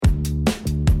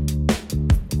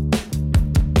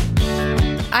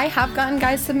I have gotten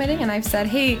guys submitting, and I've said,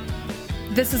 hey,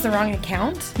 this is the wrong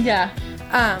account. Yeah.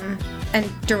 And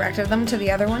directed them to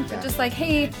the other one. But just like,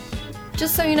 hey,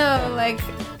 just so you know, like,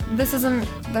 this isn't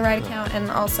the right account, and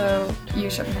also you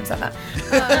shouldn't have said that.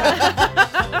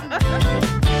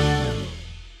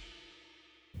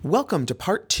 Welcome to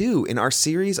part 2 in our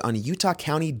series on Utah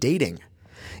County dating.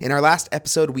 In our last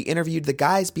episode, we interviewed the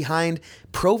guys behind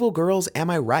Provo Girls Am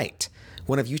I Right?,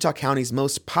 one of Utah County's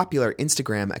most popular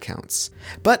Instagram accounts.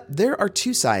 But there are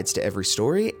 2 sides to every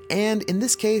story, and in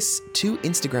this case, 2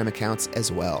 Instagram accounts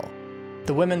as well.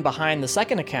 The women behind the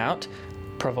second account,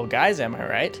 Provo Guys Am I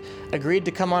Right?, agreed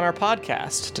to come on our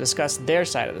podcast to discuss their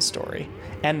side of the story,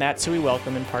 and that's who we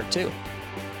welcome in part 2.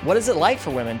 What is it like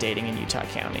for women dating in Utah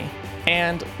County?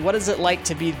 And what is it like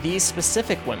to be these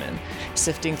specific women,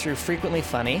 sifting through frequently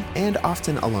funny and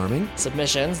often alarming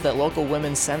submissions that local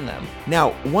women send them?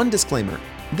 Now, one disclaimer.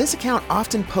 This account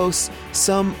often posts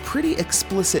some pretty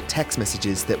explicit text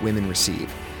messages that women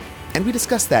receive, and we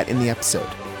discussed that in the episode.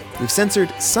 We've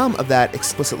censored some of that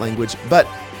explicit language, but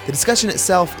the discussion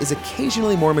itself is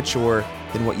occasionally more mature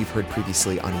than what you've heard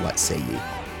previously on What Say Ye.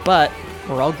 But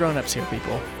we're all grown-ups here,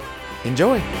 people.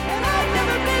 Enjoy!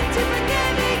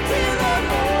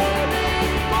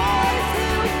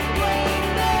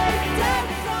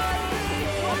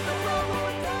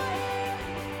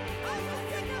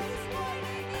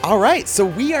 All right, so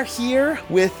we are here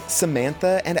with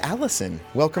Samantha and Allison.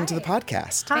 Welcome to the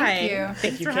podcast. Hi. Thank you.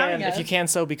 Thanks for having us. If you can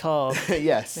so be called.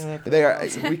 Yes, they are.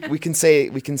 We can say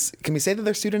Can we say that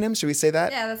they're pseudonyms? Should we say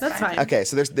that? Yeah, that's fine. Okay,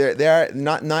 so they are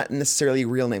not necessarily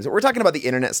real names, but we're talking about the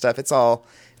internet stuff. It's all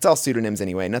pseudonyms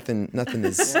anyway. Nothing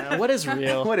is. Yeah, what is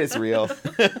real? What is real?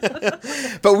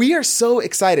 But we are so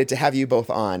excited to have you both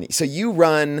on. So you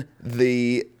run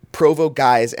the Provo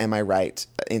Guys Am I Right?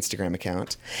 Instagram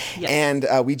account. Yes.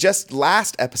 And we just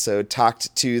last episode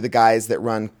talked to the guys that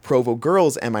run Provo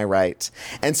Girls Am I Right?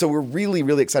 And so we're really,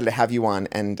 really excited to have you on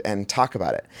and talk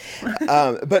about it.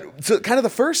 But so kind of the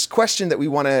first question that we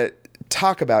want to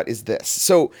talk about is this.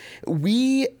 So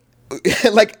we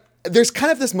there's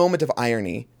kind of this moment of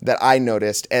irony that I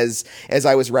noticed as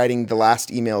I was writing the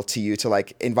last email to you to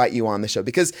like invite you on the show,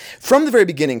 because from the very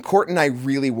beginning, Court and I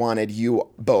really wanted you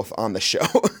both on the show,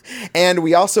 and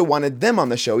we also wanted them on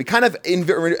the show. We kind of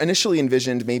initially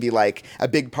envisioned maybe like a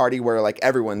big party where like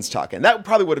everyone's talking. That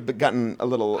probably would have gotten a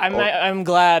little. I'm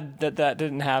glad that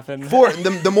didn't happen. For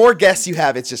the more guests you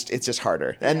have, it's just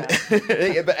harder, and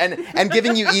and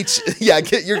giving you each,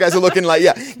 your guys are looking like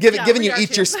giving you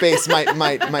each your space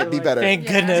might be better. Thank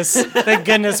goodness. Thank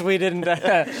goodness we didn't.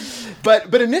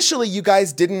 But initially you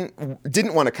guys didn't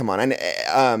want to come on,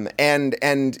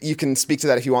 and you can speak to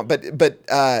that if you want.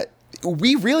 But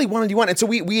we really wanted you on, and so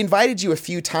we invited you a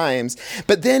few times.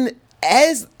 But then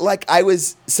as like I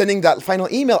was sending that final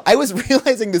email, I was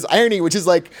realizing this irony, which is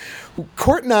like,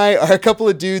 Court and I are a couple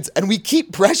of dudes, and we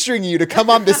keep pressuring you to come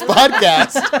on this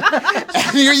podcast.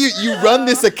 And here you run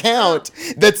this account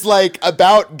that's like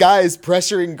about guys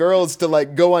pressuring girls to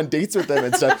like go on dates with them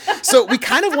and stuff. So we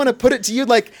kind of want to put it to you,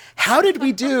 like, how did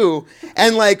we do?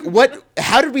 And like,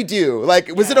 how did we do?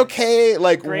 Like, was it okay?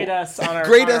 Like, grade us on our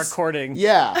recording.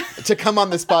 Yeah, to come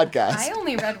on this podcast. I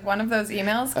only read one of those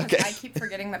emails because I keep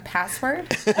forgetting the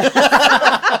password.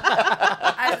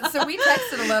 So we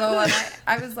texted a little, and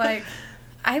I was like,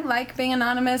 I like being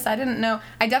anonymous. I didn't know.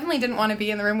 I definitely didn't want to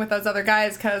be in the room with those other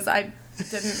guys because I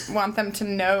didn't want them to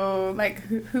know like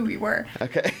who we were.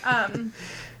 Okay.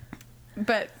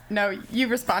 But no, you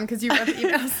respond because you read the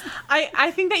emails.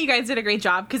 I think that you guys did a great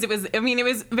job because it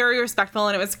was very respectful,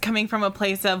 and it was coming from a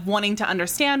place of wanting to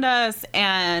understand us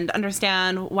and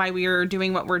understand why we are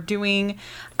doing what we're doing.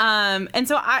 And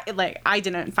so I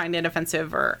didn't find it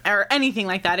offensive or anything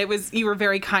like that. You were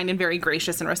very kind and very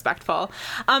gracious and respectful.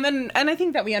 And I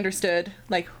think that we understood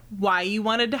like why you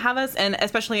wanted to have us, and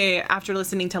especially after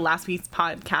listening to last week's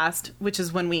podcast, which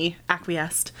is when we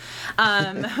acquiesced,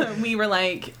 we were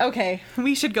like, okay,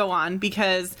 we should go on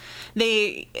because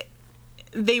they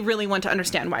really want to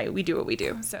understand why we do what we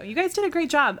do. So you guys did a great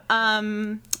job.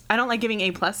 I don't like giving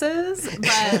A+, but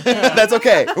that's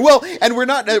okay. Well, and we're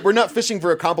not fishing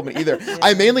for a compliment either.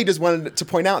 I mainly just wanted to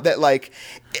point out that like,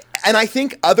 and I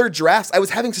think other drafts, I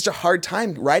was having such a hard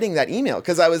time writing that email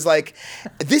because I was like,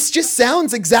 this just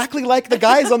sounds exactly like the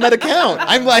guys on that account.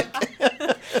 I'm like,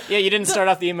 Yeah, you didn't start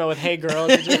off the email with "Hey girl,"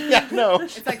 did you? Yeah, no.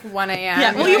 It's like 1 a.m.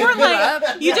 Yeah, well, you weren't You're like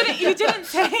up. you didn't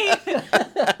say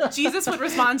Jesus would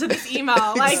respond to this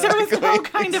email. Like there was no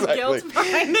kind of guilt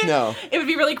behind it. No. It would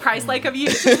be really Christ-like of you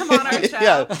to come on our show.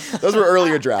 Yeah, those were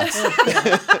earlier drafts.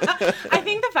 I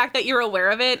think the fact that you're aware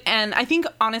of it, and I think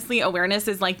honestly awareness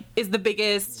is the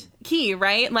biggest key,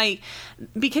 right? Like,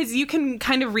 because you can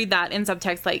kind of read that in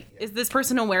subtext, like, is this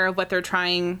person aware of what they're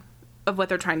trying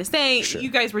to say? Sure.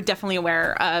 You guys were definitely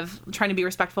aware of trying to be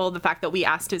respectful of the fact that we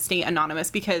asked to stay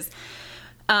anonymous, because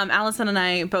Allison and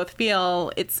I both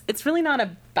feel it's really not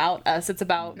about us. It's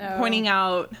about pointing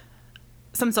out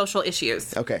some social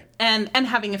issues. Okay. And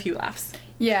having a few laughs.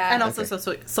 Yeah. And also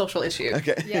Okay. social issues.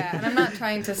 Okay. Yeah, and I'm not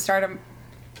trying to start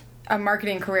a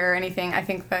marketing career or anything. I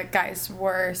think that guys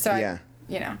were, so Yeah.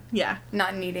 Yeah.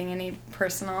 not needing any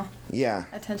personal Yeah.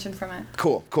 attention from it.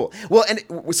 Cool. Well, and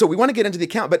so we want to get into the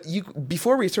account, but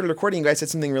before we started recording, you guys said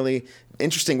something really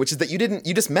interesting, which is that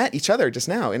you just met each other just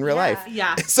now in real Yeah. life.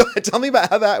 Yeah. So tell me about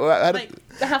how that. Like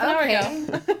half an hour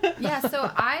ago. Yeah,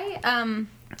 so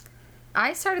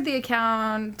I started the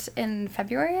account in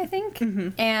February, I think,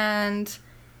 and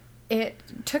it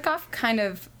took off kind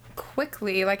of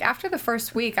quickly. Like after the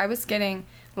first week, I was getting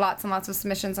lots and lots of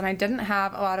submissions, and I didn't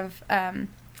have a lot of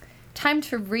time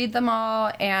to read them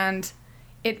all, and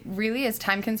it really is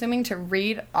time consuming to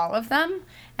read all of them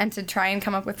and to try and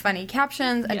come up with funny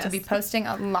captions and to be Yes. posting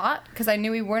a lot, because I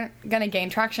knew we weren't going to gain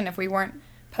traction if we weren't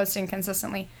posting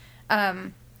consistently.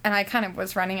 And I kind of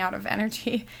was running out of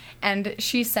energy, and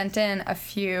she sent in a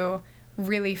few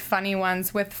really funny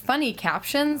ones with funny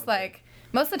captions. Like,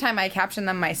 most of the time I caption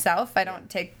them myself. I don't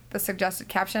take the suggested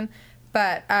caption,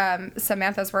 but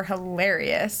Samantha's were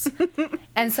hilarious.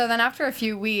 And so then after a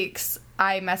few weeks,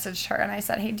 I messaged her and I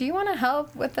said, hey, do you want to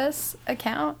help with this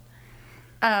account?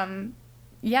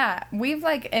 Yeah, we've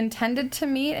like intended to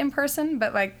meet in person,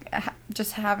 but like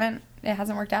just it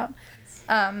hasn't worked out.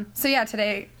 So yeah,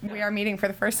 today we are meeting for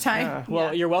the first time.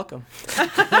 Well, you're welcome.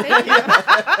 Thank you.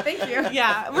 Thank you.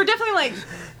 Yeah, we're definitely like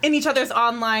in each other's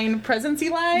online presency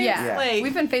lives. Yeah. Like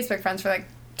We've been Facebook friends for like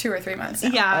 2 or 3 months now.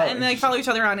 yeah, Oh, and like follow each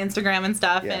other on Instagram and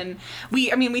stuff. Yeah. And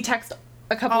we text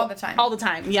a couple All the time. All the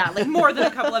time. Yeah, like more than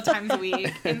a couple of times a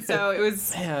week. And so it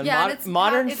was Man, Yeah, and it's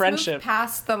modern it's friendship. moved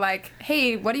past the like,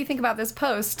 hey, what do you think about this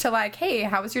post? To like, hey,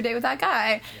 how was your day with that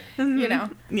guy? You know,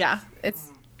 yeah.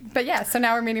 but yeah. So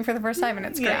now we're meeting for the first time, and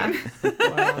it's great.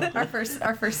 Yeah.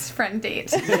 our first friend date.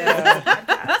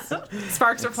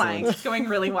 Sparks are flying. It's going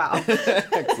really well.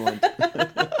 Excellent.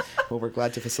 Well, we're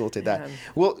glad to facilitate that.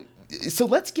 Well, so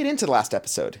let's get into the last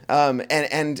episode.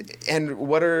 And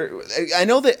what are I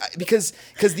know that because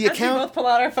the As we account both pull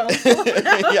out our phones.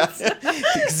 yeah,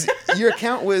 'cause your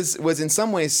account was in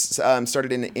some ways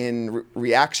started in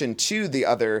reaction to the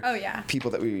other Oh, yeah.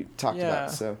 people that we talked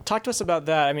about. So talk to us about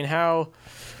that. I mean,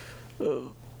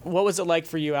 what was it like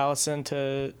for you, Allison,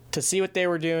 to see what they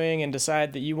were doing and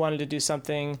decide that you wanted to do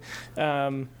something?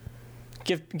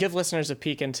 Give listeners a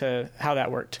peek into how that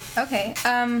worked. Okay.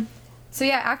 So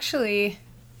yeah, actually,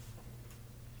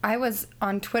 I was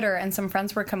on Twitter and some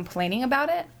friends were complaining about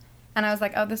it. And I was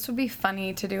like, oh, this would be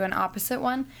funny to do an opposite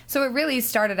one. So it really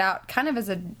started out kind of as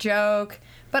a joke.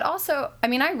 But also, I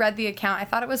mean, I read the account. I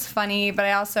thought it was funny, but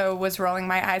I also was rolling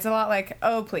my eyes a lot like,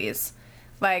 oh, please.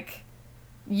 Like,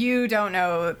 you don't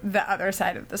know the other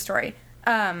side of the story.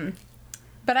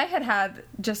 But I had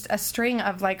just a string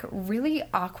of, like, really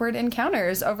awkward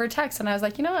encounters over text. And I was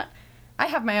like, you know what? I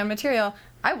have my own material.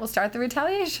 I will start the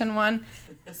retaliation one.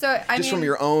 So I just mean, from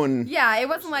your own. yeah, it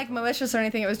wasn't like malicious or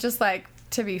anything. It was just like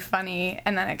to be funny,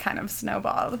 and then it kind of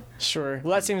snowballed. Sure.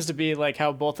 Well, that seems to be like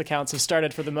how both accounts have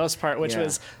started for the most part, which Yeah.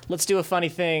 was let's do a funny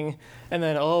thing, and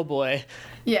then oh boy,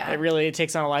 Yeah, it really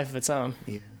takes on a life of its own.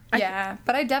 yeah.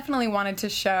 But I definitely wanted to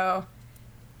show.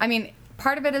 I mean,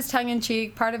 part of it is tongue in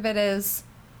cheek. Part of it is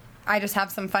I just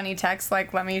have some funny text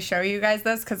like, let me show you guys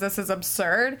this because this is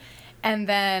absurd. And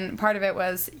then part of it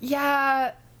was,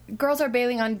 yeah, girls are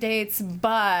bailing on dates,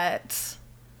 but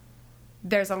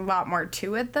there's a lot more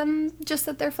to it than just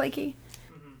that they're flaky.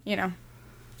 You know.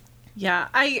 Yeah,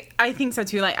 I think so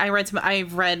too. Like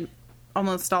I've read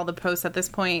almost all the posts at this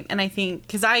point, and I think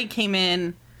because I came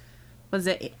in, was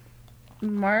it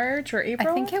March or April?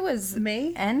 I think it was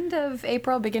May, end of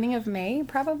April, beginning of May,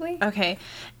 probably. Okay,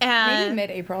 Maybe and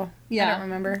mid-April. yeah. I don't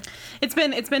remember. it's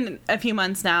been a few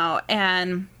months now,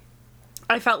 and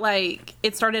I felt like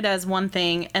it started as one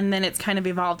thing, and then it's kind of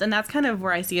evolved, and that's kind of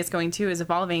where I see us going too, is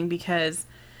evolving because.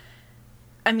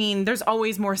 I mean, there's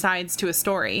always more sides to a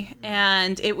story,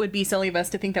 and it would be silly of us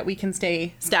to think that we can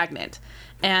stay stagnant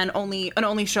and only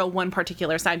show one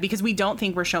particular side, because we don't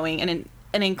think we're showing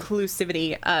an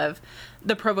inclusivity of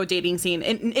the Provo dating scene.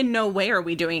 In no way are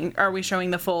we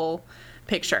showing the full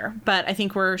picture, but I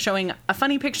think we're showing a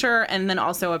funny picture and then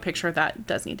also a picture that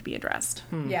does need to be addressed.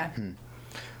 Yeah.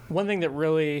 One thing that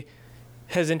really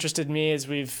has interested me as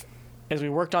we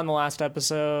worked on the last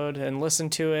episode and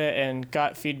listened to it and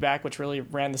got feedback, which really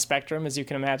ran the spectrum, as you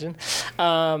can imagine,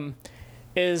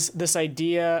 is this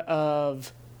idea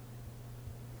of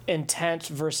intent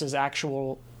versus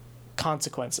actual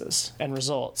consequences and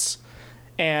results.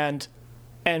 And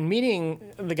meeting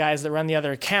the guys that run the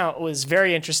other account was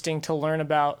very interesting to learn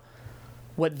about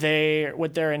what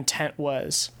their intent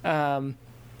was,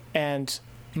 and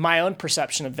my own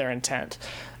perception of their intent.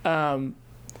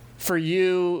 For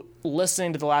you,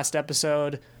 listening to the last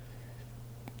episode,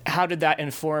 how did that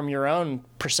inform your own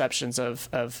perceptions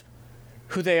of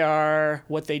who they are,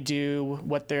 what they do,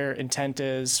 what their intent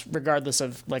is, regardless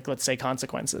of, like, let's say,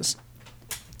 consequences?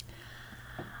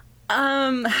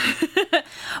 Well,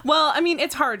 I mean,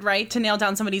 it's hard, right, to nail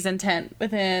down somebody's intent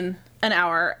within an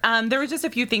hour. There were just a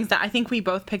few things that I think we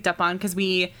both picked up on because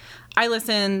I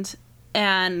listened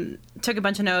and took a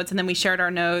bunch of notes, and then we shared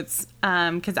our notes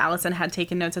because Allison had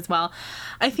taken notes as well.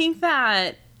 I think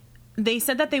that they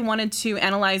said that they wanted to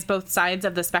analyze both sides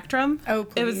of the spectrum. Oh,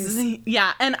 please.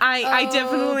 And I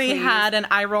definitely had an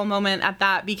eye roll moment at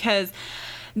that because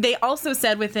they also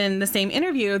said within the same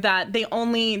interview that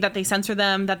they censor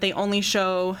them, that they only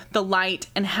show the light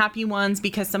and happy ones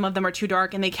because some of them are too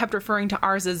dark, and they kept referring to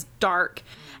ours as dark.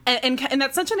 And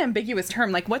that's such an ambiguous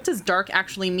term. Like, what does dark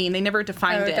actually mean? They never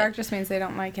defined it. Dark just means they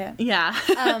don't like it. Yeah.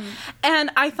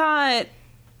 And I thought,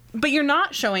 but you're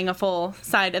not showing a full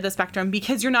side of the spectrum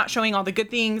because you're not showing all the good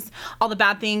things, all the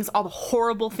bad things, all the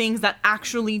horrible things that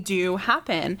actually do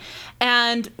happen.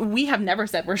 And we have never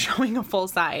said we're showing a full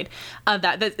side of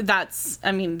that. That's,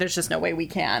 I mean, there's just no way we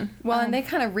can. Well, and they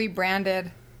kind of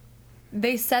rebranded.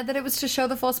 They said that it was to show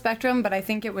the full spectrum, but I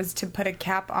think it was to put a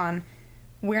cap on,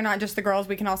 we're not just the girls,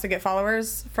 we can also get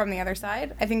followers from the other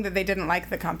side. I think that they didn't like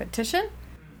the competition.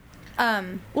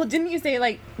 Well, didn't you say,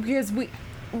 like, because we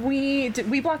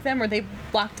blocked them or they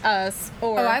blocked us?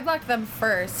 Or I blocked them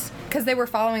first because they were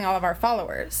following all of our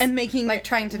followers and making, like,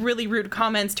 trying to really rude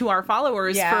comments to our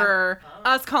followers for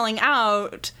us calling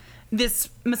out this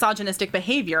misogynistic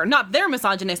behavior. Not their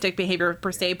misogynistic behavior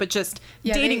per se, but just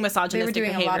dating misogynistic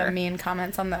behavior. They were doing a lot of mean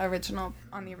comments on the original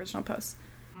post.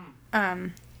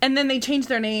 And then they changed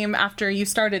their name after you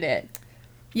started it.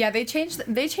 Yeah, they changed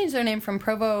their name from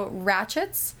Provo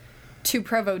Ratchets to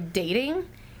Provo Dating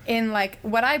in, like,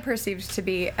 what I perceived to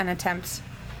be an attempt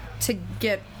to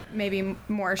get maybe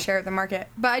more share of the market.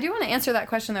 But I do want to answer that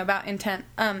question, though, about intent.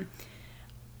 I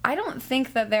don't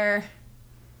think that their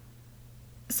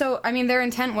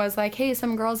intent was like, hey,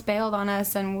 some girls bailed on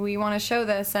us and we want to show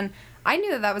this. And I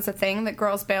knew that was a thing, that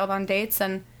girls bailed on dates,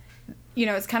 and you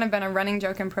know, it's kind of been a running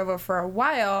joke in Provo for a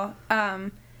while.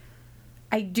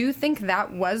 I do think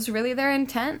that was really their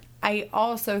intent. I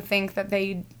also think that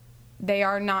they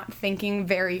are not thinking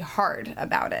very hard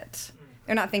about it.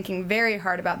 They're not thinking very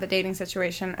hard about the dating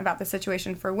situation, about the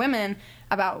situation for women,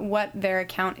 about what their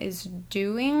account is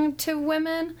doing to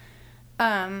women.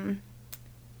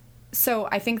 So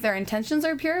I think their intentions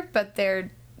are pure, but they're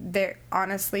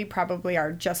honestly probably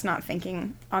are just not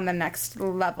thinking on the next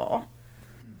level.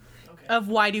 Of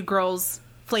why do girls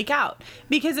flake out?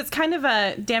 Because it's kind of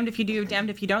a damned if you do, damned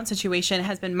if you don't situation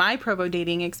has been my Provo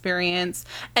dating experience,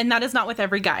 and that is not with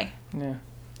every guy. Yeah.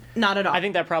 Not at all. I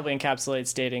think that probably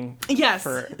encapsulates dating. Yes.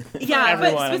 For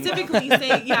everyone. But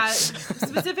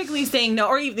specifically saying no,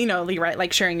 or, you know, right,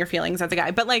 like sharing your feelings as a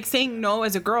guy, but like saying no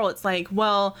as a girl, it's like,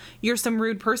 well, you're some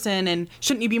rude person and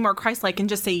shouldn't you be more Christ-like and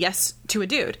just say yes to a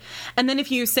dude? And then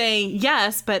if you say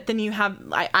yes, but then you have,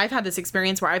 I've had this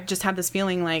experience where I've just had this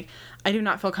feeling like, I do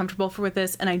not feel comfortable with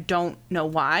this, and I don't know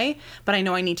why, but I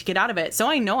know I need to get out of it. So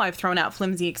I know I've thrown out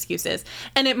flimsy excuses,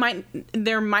 and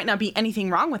there might not be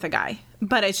anything wrong with a guy,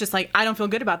 but it's just like, I don't feel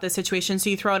good about this situation, so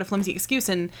you throw out a flimsy excuse,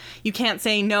 and you can't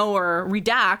say no or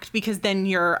redact because then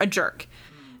you're a jerk.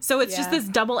 So it's just this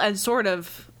double-edged sword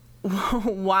of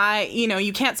why, you know,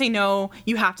 you can't say no,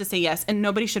 you have to say yes, and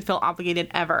nobody should feel obligated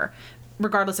ever,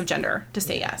 regardless of gender, to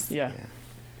say yes. Yeah.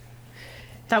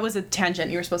 That was a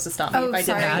tangent. You were supposed to stop me if I did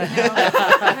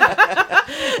that.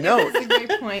 No. That's a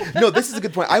great point. No, this is a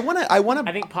good point. I want to.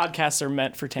 I think podcasts are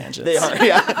meant for tangents. They are.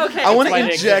 Yeah. Okay. I want to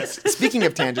inject. Speaking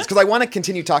of tangents, because I want to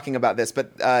continue talking about this,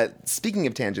 but speaking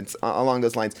of tangents along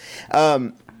those lines,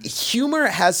 humor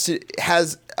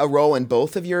has a role in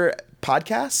both of your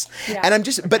podcasts, and I'm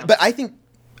just. But I think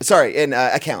Sorry, in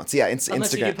accounts. Yeah, Unless you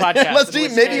Instagram. do podcasts, Unless in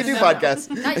which maybe you case- do podcasts.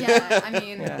 Not yet. I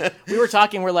mean, We were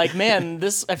talking. We're like, man,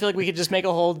 this. I feel like we could just make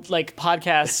a whole like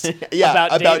podcast. Yeah,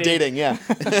 about dating. Yeah.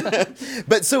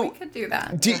 But so, could do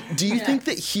that. do you think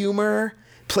that humor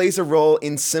plays a role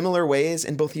in similar ways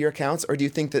in both of your accounts, or do you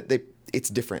think that it's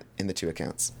different in the two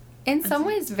accounts? In some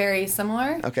ways, very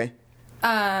similar. Okay.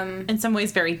 In some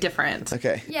ways, very different.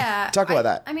 Okay. Yeah. Talk about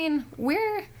that. I mean,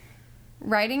 we're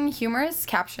writing humorous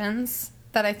captions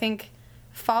that I think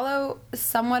follow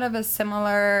somewhat of a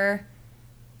similar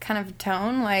kind of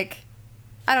tone. Like,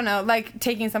 I don't know, like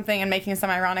taking something and making some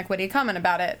ironic, witty comment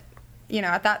about it. You know,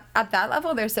 at that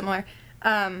level, they're similar.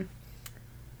 I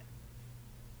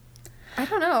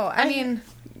don't know. I mean,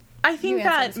 I think You answer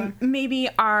that this one. maybe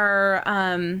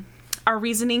our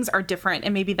reasonings are different,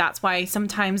 and maybe that's why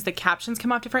sometimes the captions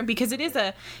come off different, because it is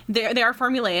they are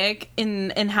formulaic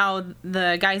in how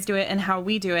the guys do it and how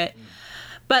we do it.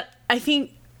 But I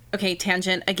think, okay,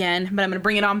 tangent again, but I'm going to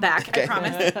bring it on back. I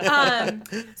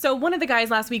promise. So one of the guys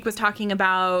last week was talking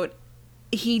about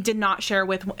he did not share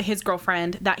with his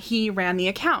girlfriend that he ran the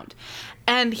account.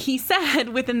 And he said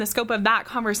within the scope of that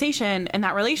conversation and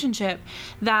that relationship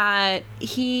that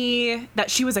she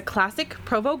was a classic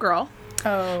Provo girl.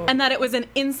 Oh. And that it was an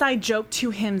inside joke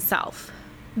to himself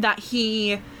that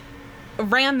he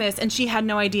ran this and she had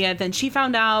no idea. Then she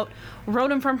found out,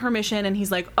 wrote him from her mission, and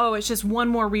he's like, oh, it's just one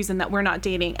more reason that we're not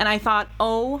dating. And I thought,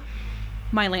 oh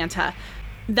my Lanta,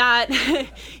 that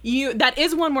that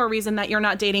is one more reason that you're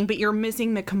not dating, but you're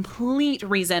missing the complete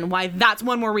reason why that's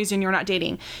one more reason you're not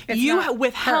dating. You not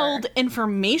withheld her.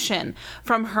 information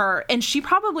from her, and she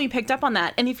probably picked up on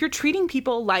that. And if you're treating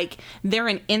people like they're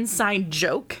an inside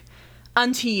joke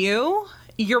unto you,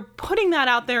 you're putting that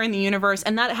out there in the universe,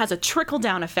 and that has a trickle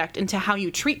down effect into how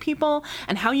you treat people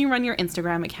and how you run your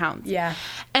Instagram accounts. Yeah.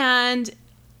 And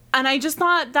I just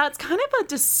thought that's kind of a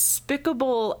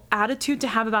despicable attitude to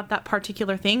have about that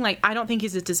particular thing. Like, I don't think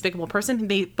he's a despicable person.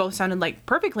 They both sounded like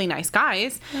perfectly nice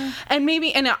guys. And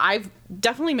I've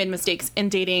definitely made mistakes in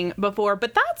dating before,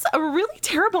 but that's a really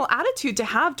terrible attitude to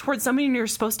have towards somebody you're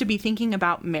supposed to be thinking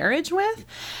about marriage with.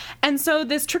 And so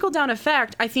this trickle down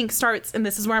effect, I think, starts, and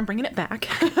this is where I'm bringing it back.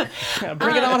 Yeah,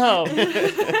 bring it on home.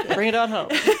 Bring it on home.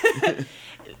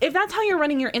 If that's how you're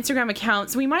running your Instagram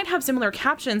accounts, we might have similar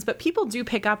captions, but people do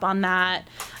pick up on that.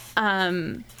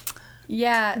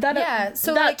 Yeah.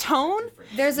 So that like, tone.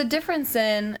 there's a difference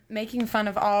in making fun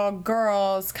of all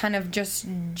girls, kind of just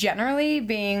generally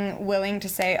being willing to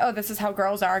say, oh, this is how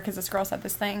girls are because this girl said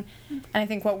this thing. And I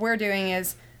think what we're doing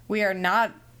is we are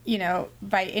not,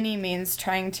 by any means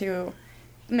trying to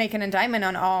make an indictment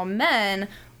on all men.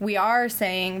 We are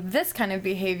saying this kind of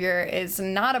behavior is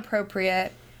not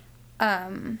appropriate.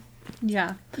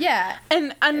 Yeah. Yeah.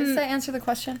 And Does that answer the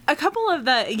question? a couple of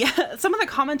some of the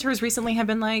commenters recently have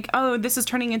been like, oh, this is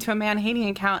turning into a man-hating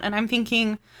account. And I'm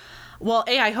thinking, well,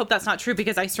 I hope that's not true,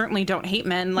 because I certainly don't hate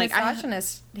men. Like,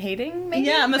 Misogynist hating, maybe?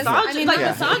 Yeah, misogyny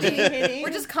hating.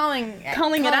 We're just calling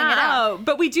it out.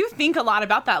 But we do think a lot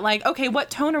about that. Like, okay,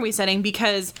 what tone are we setting?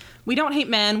 Because we don't hate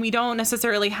men. We don't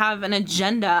necessarily have an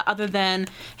agenda other than,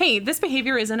 hey, this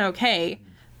behavior isn't okay,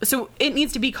 so it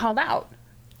needs to be called out.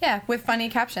 Yeah, with funny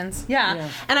captions. Yeah.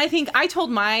 And I think I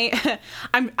told I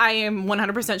am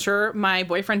 100% sure my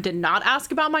boyfriend did not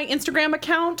ask about my Instagram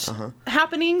account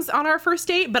happenings on our first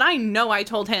date, but I know I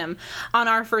told him on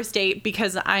our first date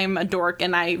because I'm a dork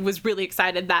and I was really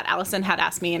excited that Allison had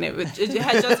asked me, and it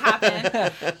had just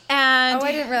happened. And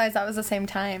I didn't realize that was the same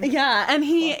time. yeah, and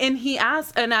he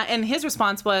asked, and his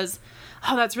response was,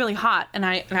 "Oh, that's really hot," and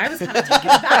I was kind of taken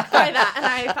aback by that, and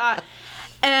I thought.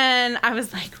 And I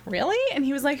was like, really? And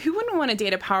he was like, who wouldn't want to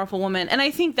date a powerful woman? And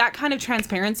I think that kind of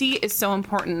transparency is so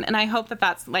important. And I hope that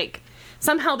that's like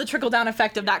somehow the trickle down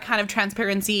effect of that kind of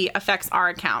transparency affects our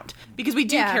account, because we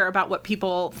do care about what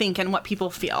people think and what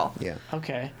people feel. Yeah.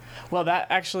 Okay. Well, that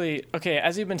actually,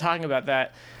 as you've been talking about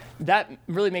that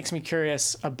really makes me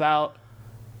curious about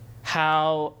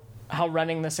how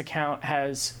running this account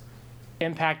has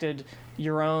impacted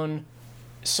your own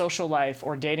social life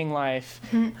or dating life,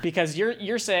 because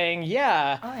you're saying,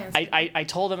 I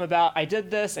told him about, I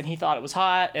did this and he thought it was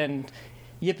hot and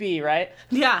yippee, right?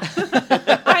 Yeah.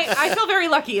 I feel very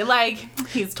lucky. Like,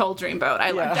 he's told Dreamboat I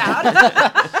lucked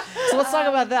out. So let's talk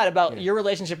about that, about your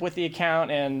relationship with the account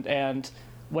and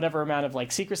whatever amount of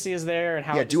like secrecy is there and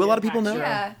how. Yeah. Do a lot of people know?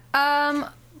 Yeah.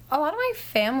 A lot of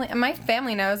my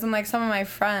family knows, and like some of my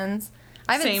friends.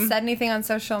 I haven't Same. said anything on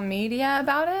social media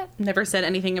about it. Never said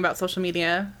anything about social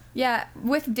media. Yeah,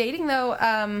 with dating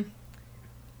though,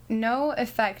 no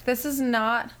effect. This is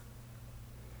not.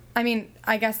 I mean,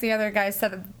 I guess the other guys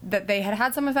said that they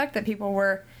had some effect, that people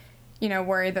were,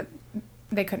 worried that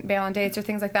they couldn't bail on dates or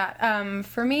things like that.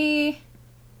 For me,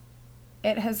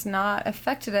 it has not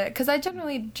affected it because I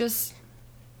generally just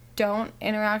don't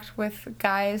interact with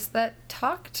guys that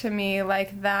talk to me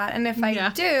like that. And if I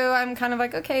do, I'm kind of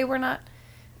like, okay, we're not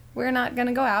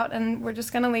gonna go out, and we're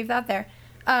just gonna leave that there.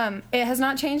 It has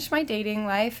not changed my dating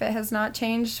life. It has not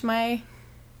changed my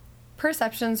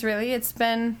perceptions, really.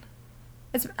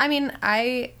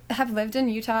 I have lived in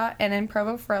Utah and in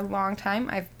Provo for a long time.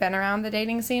 I've been around the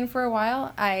dating scene for a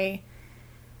while. I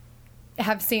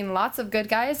have seen lots of good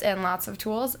guys and lots of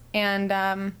tools, and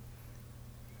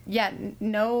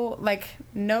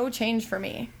no change for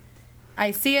me.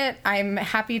 I see it. I'm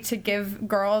happy to give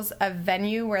girls a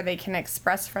venue where they can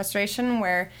express frustration,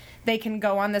 where they can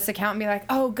go on this account and be like,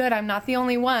 oh, good, I'm not the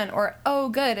only one, or, oh,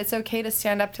 good, it's okay to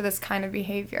stand up to this kind of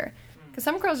behavior. Because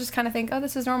some girls just kind of think, oh,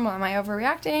 this is normal. Am I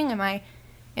overreacting? Am I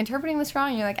interpreting this wrong?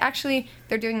 And you're like, actually,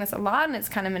 they're doing this a lot, and it's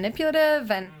kind of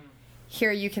manipulative, and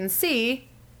here you can see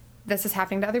this is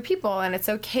happening to other people, and it's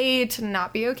okay to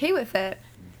not be okay with it.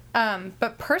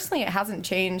 But personally, it hasn't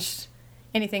changed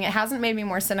anything. It hasn't made me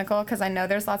more cynical, because I know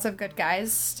there's lots of good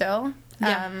guys still.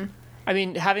 Yeah. I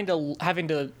mean, having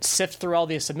to sift through all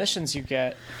the submissions you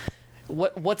get,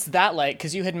 what's that like?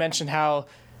 Because you had mentioned how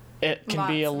it can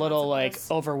be a little like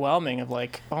overwhelming of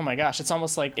like, oh my gosh, it's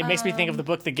almost like it makes me think of the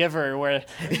book The Giver, where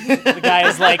the guy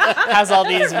is like has all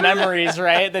these memories,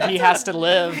 right, that he has to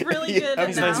live. Really good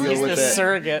analogy. He's the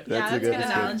surrogate. That's a good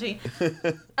analogy.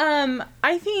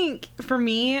 I think for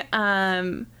me,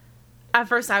 at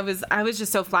first I was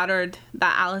just so flattered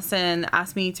that Allison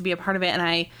asked me to be a part of it, and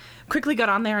I quickly got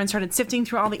on there and started sifting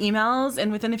through all the emails,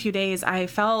 and within a few days I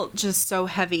felt just so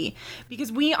heavy,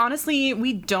 because we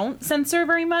don't censor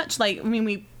very much. Like, I mean,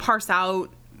 we parse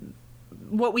out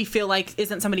what we feel like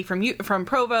isn't somebody from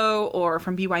Provo or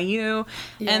from BYU,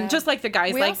 and just like the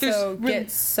guys, we like also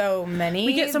get so many.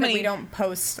 We get so many. We don't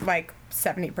post like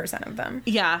 70% of them.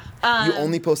 Yeah. You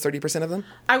only post 30% of them?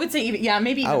 I would say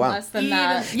maybe even less than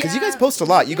that. Because you guys post a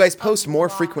lot. You guys post more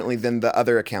frequently than the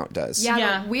other account does.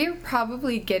 Yeah. We're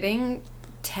probably getting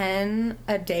 10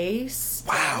 a day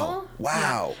still.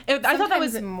 Wow. I thought that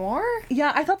was more.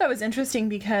 Yeah, I thought that was interesting,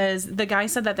 because the guy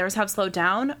said that theirs have slowed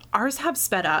down. Ours have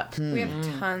sped up. We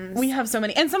have tons. We have so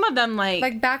many, and some of them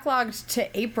like backlogged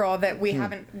to April that we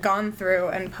haven't gone through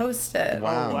and posted.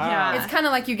 Wow. Yeah. It's kind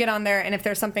of like you get on there, and if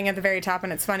there's something at the very top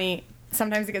and it's funny,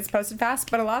 sometimes it gets posted fast,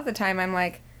 but a lot of the time I'm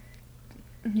like,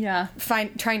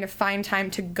 trying to find time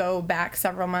to go back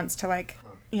several months to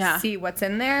see what's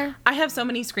in there. I have so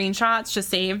many screenshots just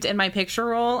saved in my picture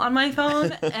roll on my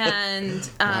phone, and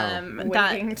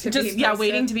waiting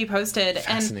to be posted.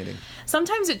 Fascinating. And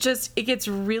sometimes it gets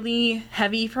really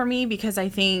heavy for me, because I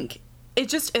think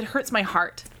it hurts my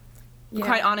heart. Yeah.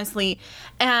 Quite honestly.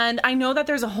 And I know that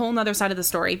there's a whole nother side of the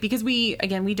story, because we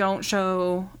don't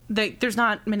show there's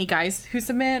not many guys who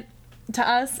submit to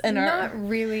us, and not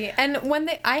really. And when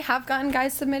I have gotten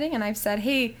guys submitting, and I've said,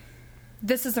 hey,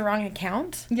 this is the wrong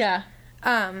account. Yeah.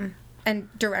 And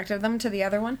directed them to the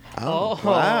other one. Oh,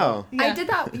 wow. Yeah. I did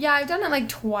that. Yeah, I've done it like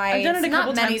twice. I've done it a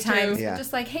couple not many times times. Yeah.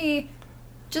 Just like, hey,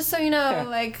 just so you know,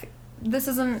 like, this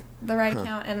isn't the right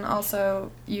account, and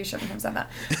also you shouldn't have said that.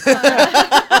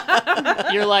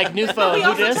 You're like, Nufo, we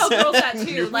also this? tell girls that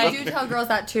too. I do tell girls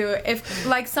that too. If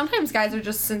sometimes guys are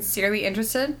just sincerely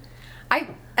interested.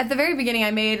 At the very beginning,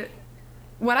 I made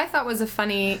what I thought was I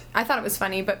thought it was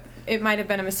funny, but it might have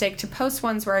been a mistake to post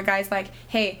ones where a guy's like,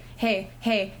 hey, hey,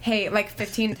 hey, hey, like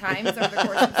 15 times over the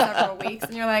course of several weeks,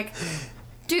 and you're like,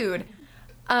 dude.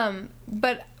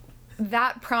 But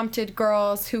that prompted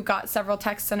girls who got several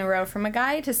texts in a row from a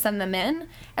guy to send them in,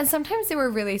 and sometimes they were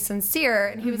really sincere,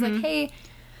 and he was like, hey,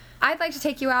 I'd like to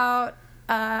take you out.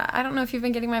 I don't know if you've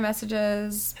been getting my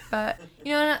messages, but,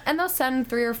 and they'll send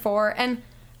 3 or 4, and,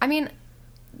 I mean,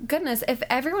 goodness, if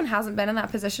everyone hasn't been in that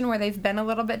position where they've been a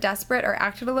little bit desperate or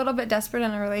acted a little bit desperate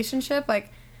in a relationship,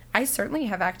 like, I certainly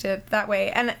have acted that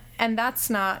way, and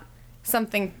that's not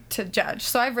something to judge.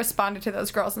 So I've responded to those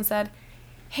girls and said,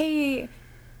 hey,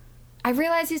 I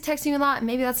realize he's texting you a lot, and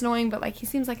maybe that's annoying, but, like, he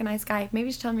seems like a nice guy. Maybe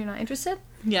just tell him you're not interested.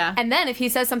 Yeah. And then if he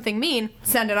says something mean,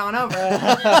 send it on over.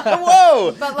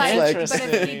 Whoa! But, but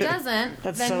if he doesn't,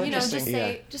 That's then, so just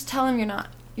say, just tell him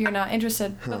you're not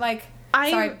interested. But, like,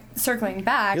 circling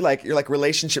back. You're like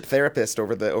relationship therapist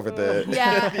over the.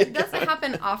 Yeah, it doesn't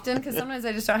happen often, because sometimes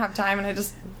I just don't have time and I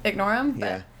just ignore him.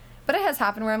 But it has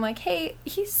happened where I'm like, hey,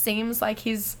 he seems like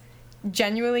he's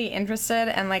genuinely interested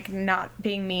and like not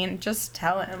being mean. Just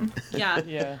tell him. Yeah.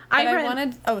 Yeah. I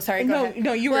wanted. Oh, sorry. Go ahead.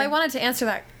 No, you were. Well, I wanted to answer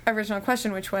that original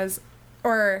question, which was,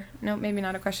 or no, maybe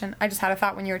not a question. I just had a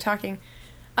thought when you were talking.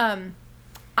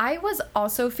 I was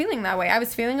also feeling that way. I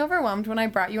was feeling overwhelmed when I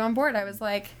brought you on board. I was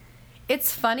like,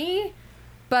 it's funny,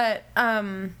 but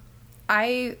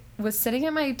I was sitting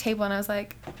at my table and I was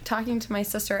like talking to my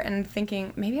sister and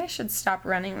thinking maybe I should stop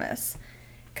running this.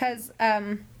 Because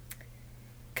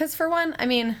for one, I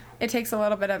mean, it takes a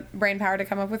little bit of brain power to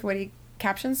come up with witty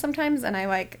captions sometimes, and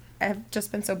I've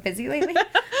just been so busy lately.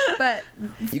 But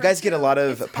You guys get a lot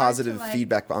it's of hard positive to, like-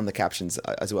 feedback on the captions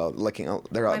as well.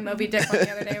 They're all My Moby Dick one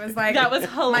the other day was like... That was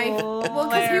well,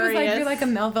 because he was like, hilarious. you're like a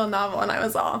Melville novel, and I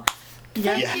was all...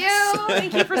 Thank Yes. you.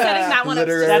 Thank you for setting that one up.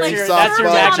 Literary Just, That's your served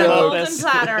on magnum a golden opus.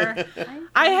 platter.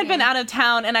 I had been out of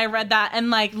town and I read that and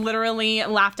like literally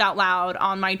laughed out loud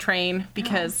on my train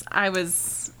because I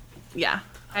was,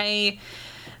 I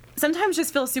sometimes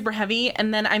just feel super heavy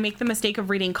and then I make the mistake of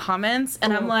reading comments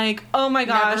and I'm like, oh my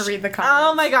gosh. Never read the comments.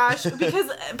 Oh my gosh. Because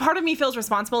part of me feels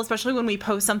responsible, especially when we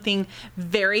post something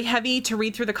very heavy, to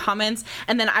read through the comments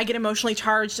and then I get emotionally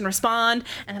charged and respond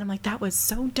and then I'm like, that was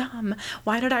so dumb.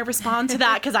 Why did I respond to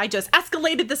that? Because I just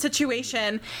escalated the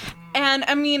situation. And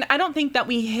I mean, I don't think that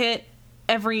we hit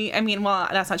well,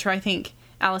 that's not true. I think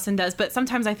Allison does, but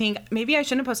sometimes I think maybe I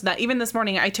shouldn't have posted that. Even this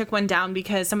morning, I took one down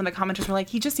because some of the commenters were like,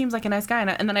 he just seems like a nice guy.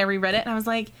 And then I reread it and I was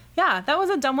like, yeah, that was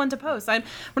a dumb one to post. We're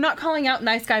not calling out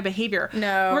nice guy behavior.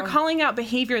 No. We're calling out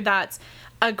behavior that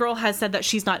a girl has said that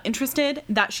she's not interested,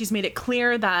 that she's made it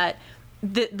clear that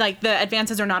the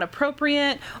advances are not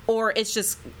appropriate, or it's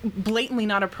just blatantly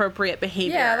not appropriate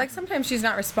behavior. Yeah, like sometimes she's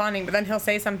not responding, but then he'll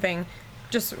say something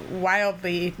just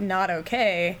wildly not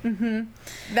okay. Mm-hmm.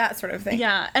 That sort of thing.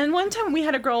 Yeah, and one time we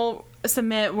had a girl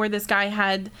submit where this guy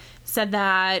had said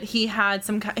that he had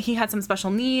some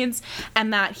special needs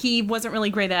and that he wasn't really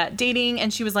great at dating,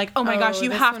 and she was like, "Oh my gosh, you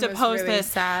this have one to was post really this."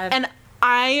 sad. And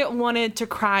I wanted to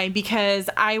cry because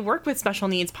I work with special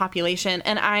needs population,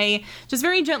 and I just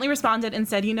very gently responded and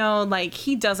said, like,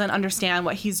 he doesn't understand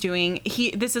what he's doing.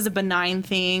 This is a benign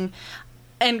thing.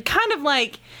 And kind of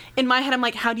like, in my head, I'm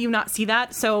like, how do you not see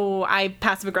that? So I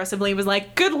passive aggressively was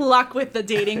like, good luck with the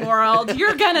dating world.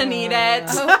 You're gonna need it.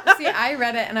 Oh, see, I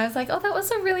read it and I was like, oh, that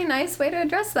was a really nice way to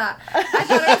address that. I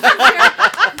thought it was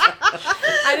sincere.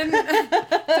 I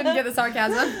didn't get the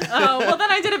sarcasm. Oh, well, then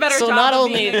I did a better So job of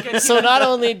being a good not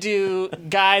only do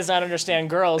guys not understand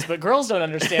girls, but girls don't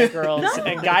understand girls,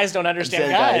 and guys don't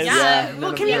understand guys. Yeah, Yeah, none well,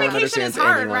 of communication understands is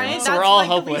hard, anyone. right? So we're all like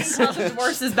hopeless. The reason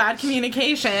divorce is bad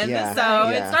communication. Yeah.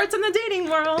 So Yeah. it starts in the dating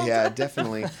world. Yeah,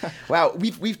 definitely. Wow,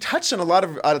 we've touched on a lot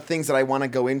of things that I want to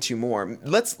go into more.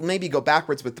 Let's maybe go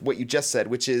backwards with what you just said,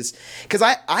 which is because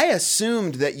I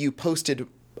assumed that you posted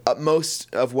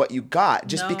most of what you got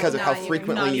just No, because of how not even-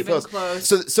 frequently not you even post.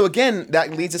 close. So again,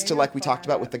 that leads us to, like we talked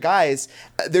about with the guys,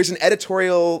 there's an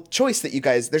editorial choice that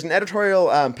there's an editorial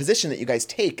position that you guys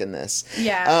take in this.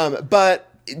 Yeah. But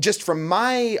just from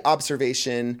my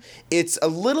observation, it's a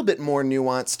little bit more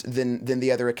nuanced than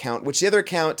the other account, which the other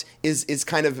account is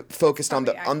kind of focused on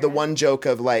the Accurate. one joke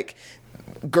of like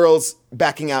girls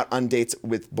backing out on dates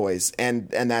with boys, and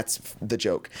that's the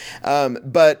joke.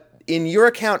 But in your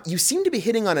account, you seem to be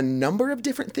hitting on a number of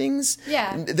different things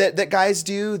Yeah. that guys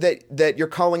do that you're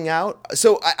calling out.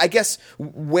 So I guess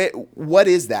what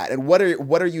is that, and what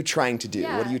are you trying to do?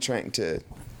 Yeah. What are you trying to?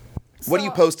 What do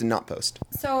you So- post and not post?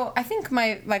 So I think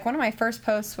one of my first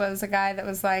posts was a guy that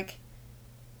was like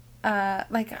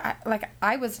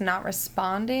I was not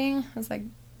responding. I was like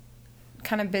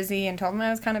kind of busy and told him I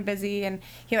was kind of busy, and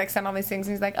he like sent all these things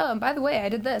and he's like, oh, and by the way, I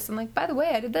did this. I'm like, by the way,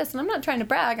 I did this, and I'm not trying to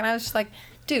brag. And I was just like,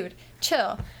 dude,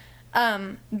 chill.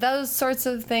 Those sorts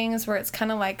of things where it's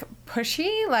kind of like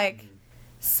pushy, like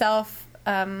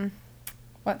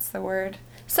what's the word?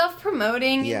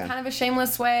 Self-promoting Yeah. in kind of a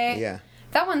shameless way. Yeah.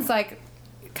 That one's like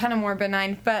kind of more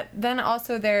benign, but then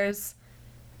also there's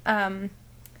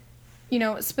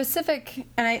specific,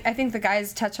 and I think the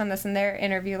guys touched on this in their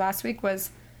interview last week,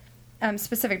 was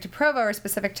specific to Provo or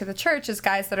specific to the church, is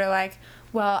guys that are like,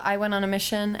 well, I went on a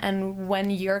mission, and when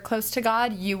you're close to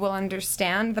God, you will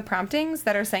understand the promptings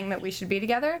that are saying that we should be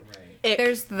together. Ick.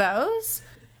 There's those,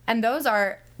 and those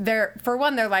are, they're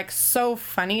like so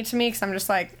funny to me, because I'm just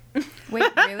like, wait,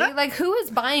 really? Like, who is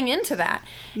buying into that?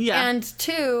 Yeah. And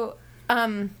two,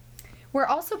 we're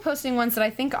also posting ones that I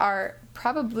think are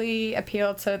probably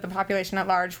appeal to the population at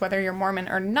large, whether you're Mormon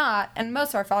or not. And most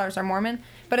of our followers are Mormon,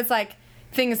 but it's like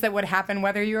things that would happen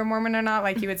whether you were Mormon or not.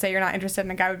 Like, you would say you're not interested,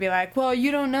 and a guy would be like, well,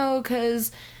 you don't know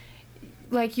because,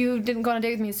 like, you didn't go on a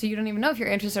date with me, so you don't even know if you're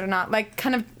interested or not. Like,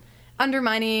 kind of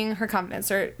undermining her confidence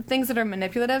or things that are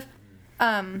manipulative.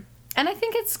 And I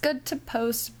think it's good to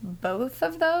post both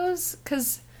of those,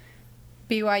 because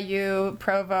BYU,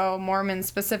 Provo, Mormon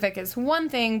specific is one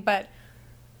thing, but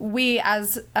we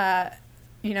as,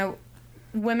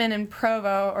 women in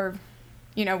Provo, or,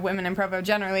 women in Provo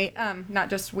generally, not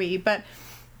just we, but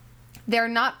they're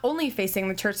not only facing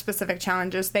the church-specific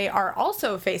challenges, they are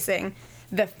also facing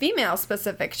the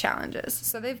female-specific challenges.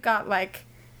 So they've got,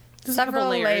 several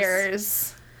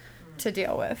layers to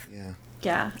deal with. Yeah.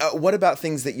 Yeah. What about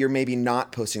things that you're maybe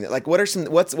not posting? That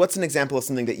what's an example of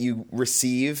something that you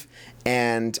receive,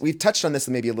 and we've touched on this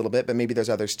maybe a little bit, but maybe there's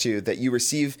others too that you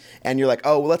receive, and you're like,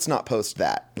 oh, well, let's not post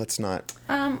that. Let's not.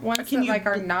 Ones that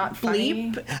are not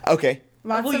funny. Bleep? Okay.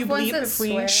 Lots Will of you ones bleep that if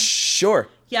we- swear. Sure.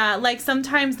 Yeah,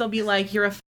 sometimes they'll be like, you're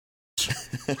a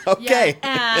Okay.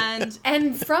 and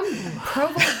from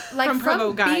Provo, From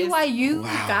Provo guys. BYU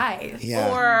guys. Yeah.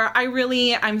 or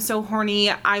I'm so horny,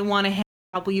 I want to hang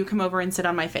out, will you come over and sit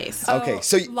on my face? Okay,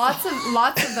 so lots of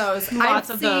those. Lots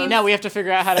I've of those. seen- Now we have to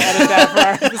figure out how to edit that for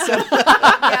our episode.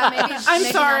 Yeah, maybe. I'm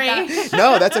maybe sorry. not that.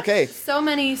 no, that's okay. So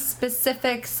many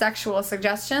specific sexual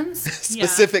suggestions.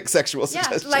 Specific sexual Yeah,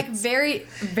 suggestions. very,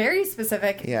 very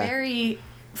specific. Yeah. Very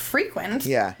frequent.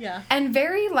 Yeah. Yeah. And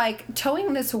very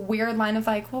towing this weird line of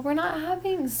well, we're not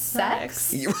having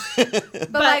sex,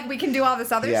 but we can do all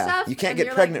this other Yeah. stuff. You can't and get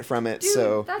you're pregnant from it, Dude,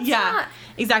 so- that's Yeah, not.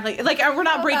 exactly. We're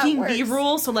not how breaking that the works.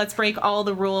 rules, so let's break all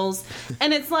the rules.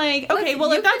 And it's okay, well,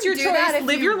 you if that's can your do that choice, if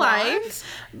live you your want, life.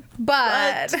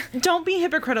 But Don't be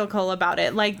hypocritical about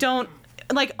it. Don't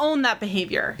own that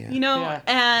behavior, Yeah.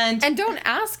 and don't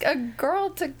ask a girl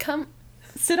to come.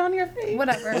 sit on your face.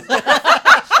 Whatever.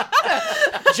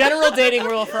 General dating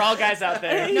rule for all guys out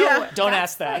there. Yeah. Don't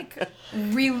ask that.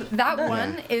 That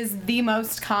one is the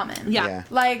most common. Yeah.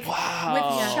 Yeah.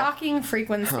 With shocking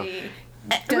frequency.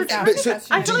 We're does that But so-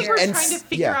 question I feel like appear. we're And trying to s-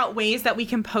 figure yeah. out ways that we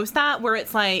can post that where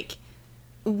it's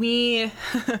we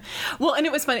well, and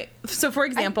it was funny. So for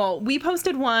example, we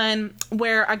posted one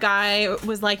where a guy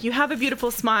was like, you have a beautiful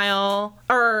smile,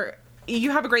 or you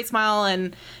have a great smile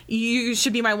and you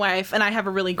should be my wife, and I have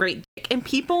a really great dick. And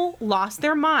people lost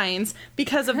their minds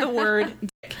because of the word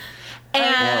dick.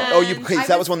 And Okay, so I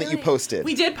that was was one that you really- posted.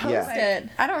 we did post Yeah. it.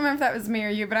 I don't remember if that was me or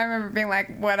you, but I remember being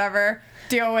like, whatever,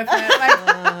 deal with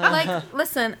it.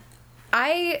 Listen,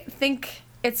 I think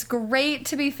it's great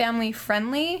to be family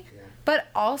friendly, but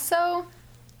also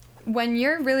when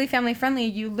you're really family friendly,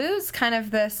 you lose kind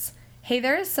of this, hey,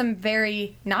 there is some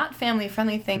very not family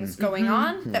friendly things going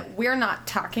on that we're not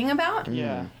talking about.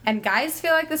 Yeah. And guys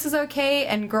feel like this is okay,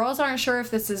 and girls aren't sure if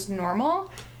this is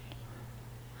normal.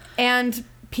 And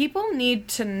people need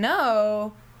to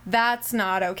know that's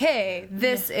not okay.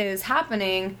 This is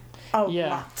happening a Yeah.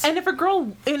 lot. And if a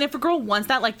girl wants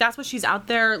that, that's what she's out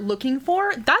there looking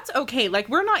for, that's okay.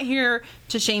 We're not here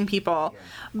to shame people.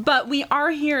 But we are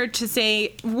here to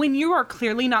say, when you are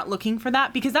clearly not looking for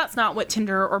that, because that's not what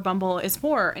Tinder or Bumble is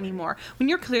for anymore. When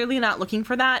you're clearly not looking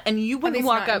for that, and you wouldn't least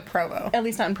walk not in up Provo. At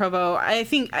least not in Provo. I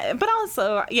think, but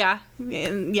also, yeah.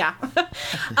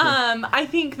 I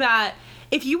think that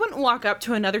if you wouldn't walk up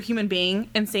to another human being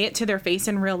and say it to their face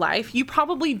in real life, you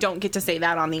probably don't get to say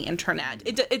that on the internet.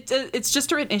 It's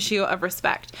just an issue of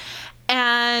respect.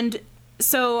 And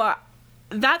so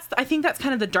I think that's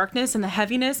kind of the darkness and the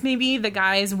heaviness maybe the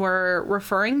guys were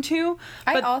referring to.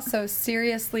 I But also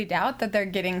seriously doubt that they're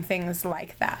getting things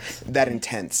like that. That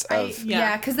intense of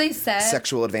Yeah, because they said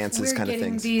sexual advances we're kind of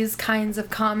getting things. these kinds of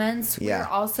comments. Yeah. We're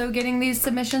also getting these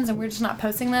submissions, and we're just not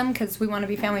posting them because we want to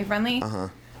be family friendly.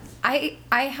 I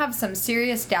have some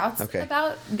serious doubts Okay.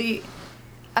 about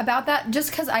that, just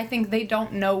because I think they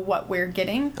don't know what we're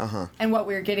getting, and what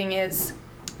we're getting is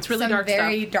it's really some dark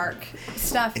very stuff. dark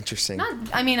stuff. Interesting.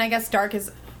 I guess dark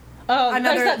is Oh,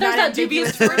 another there's that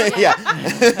dubious word. Yeah.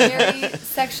 very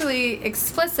sexually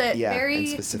explicit, Yeah. And very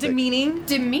specific.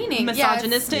 demeaning,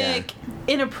 Misogynistic,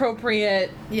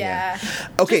 inappropriate, Yeah.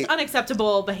 Okay. just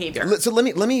unacceptable behavior. So let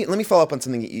me follow up on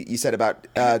something you said about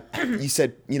you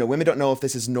said women don't know if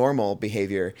this is normal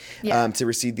behavior Yeah. to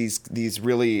receive these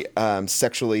really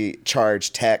sexually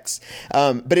charged texts,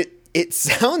 but it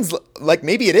sounds like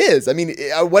maybe it is. I mean,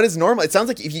 what is normal? It sounds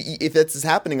like if this is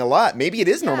happening a lot, maybe it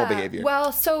is normal Yeah. behavior.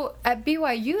 Well, so at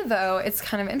BYU though, it's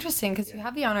kind of interesting because you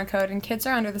have the honor code, and kids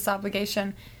are under this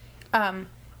obligation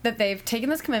that they've taken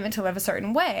this commitment to live a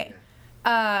certain way,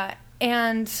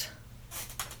 and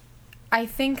I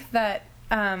think that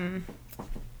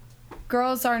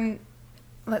girls are.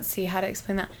 Let's see how to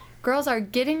explain that. Girls are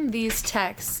getting these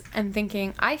texts and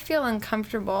thinking, "I feel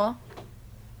uncomfortable.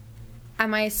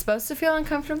 Am I supposed to feel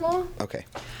uncomfortable? Okay.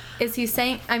 Is he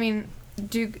saying, I mean,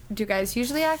 do guys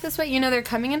usually act this way? They're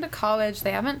coming into college.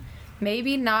 They haven't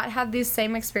maybe not had these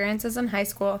same experiences in high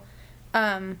school.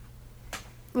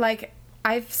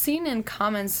 I've seen in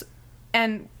comments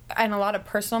and a lot of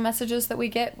personal messages that we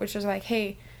get, which is like,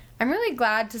 hey, I'm really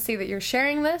glad to see that you're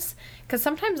sharing this, because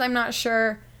sometimes I'm not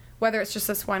sure whether it's just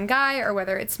this one guy or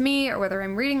whether it's me or whether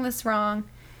I'm reading this wrong.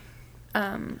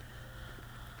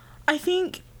 I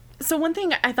think so. One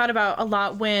thing I thought about a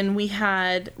lot when we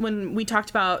talked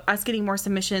about us getting more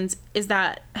submissions is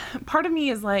that part of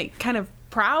me is like kind of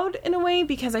proud in a way,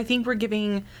 because I think we're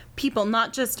giving people,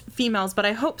 not just females, but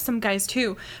I hope some guys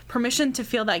too, permission to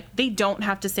feel like they don't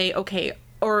have to say okay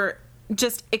or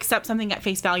just accept something at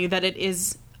face value, that it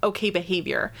is okay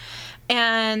behavior.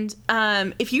 And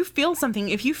if you feel something,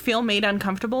 if you feel made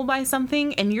uncomfortable by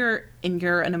something and you're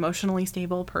an emotionally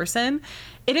stable person,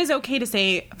 it is okay to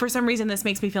say, for some reason, this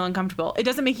makes me feel uncomfortable. It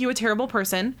doesn't make you a terrible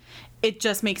person. It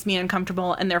just makes me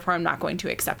uncomfortable, and therefore I'm not going to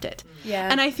accept it. Yeah.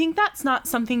 And I think that's not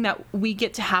something that we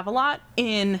get to have a lot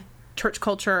in church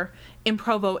culture in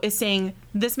Provo, is saying,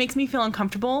 this makes me feel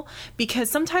uncomfortable,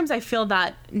 because sometimes I feel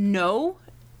that no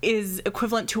is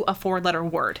equivalent to a 4-letter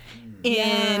word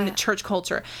in church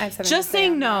culture. Just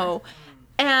saying no.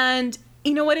 And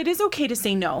you know what? It is okay to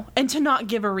say no and to not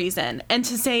give a reason and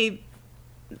to say,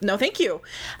 no, thank you.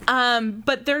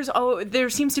 But there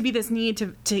seems to be this need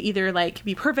to either like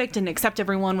be perfect and accept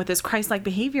everyone with this Christ-like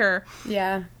behavior.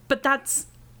 Yeah. But that's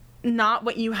not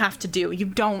what you have to do. You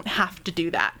don't have to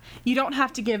do that. You don't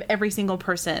have to give every single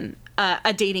person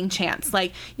a dating chance.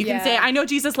 Like, you can say, I know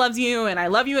Jesus loves you and I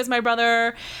love you as my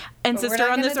brother and sister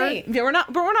on this earth. Yeah, we're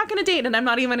not going to date, and I'm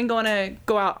not even going to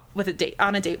go out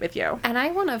on a date with you. And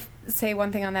I want to say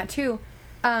one thing on that too.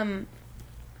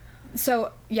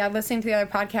 So yeah, listening to the other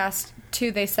podcast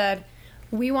too, they said,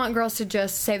 we want girls to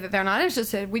just say that they're not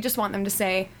interested. We just want them to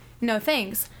say, no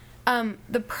thanks.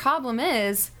 The problem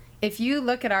is, if you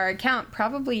look at our account,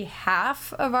 probably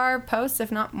half of our posts,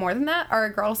 if not more than that, are a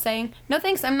girl saying, no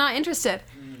thanks, I'm not interested.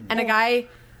 And a guy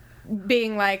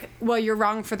being like, well, you're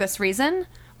wrong for this reason.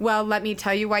 Well, let me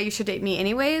tell you why you should date me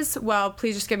anyways. Well,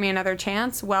 please just give me another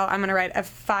chance. Well, I'm going to write a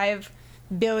 5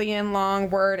 billion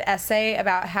long word essay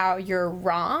about how you're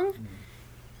wrong.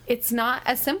 It's not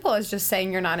as simple as just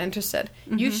saying you're not interested.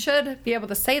 Mm-hmm. You should be able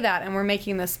to say that, and we're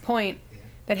making this point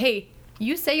that, hey,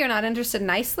 you say you're not interested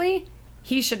nicely,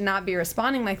 he should not be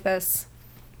responding like this,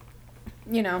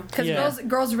 you know, because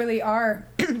girls really are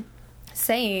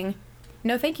saying,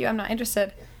 no, thank you, I'm not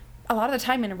interested, a lot of the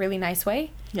time in a really nice way.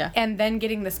 Yeah. And then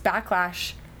getting this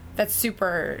backlash that's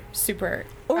super, super...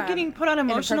 Or getting put on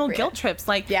emotional guilt trips.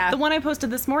 Like, the one I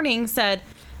posted this morning said,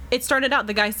 it started out,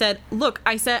 the guy said, look,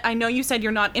 I know you said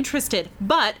you're not interested,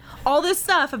 but all this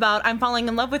stuff about I'm falling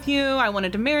in love with you, I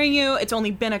wanted to marry you, it's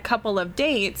only been a couple of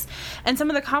dates. And some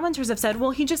of the commenters have said,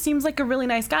 well, he just seems like a really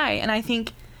nice guy. And I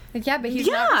think... yeah, but he's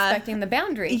not respecting the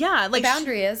boundary. Yeah. Like, the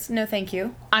boundary is, no thank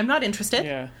you. I'm not interested.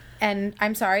 Yeah. And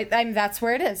I'm sorry, that's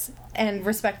where it is. And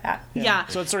respect that. Yeah.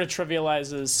 So it sort of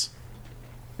trivializes...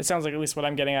 It sounds like at least what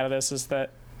I'm getting out of this is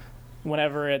that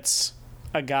whenever it's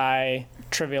a guy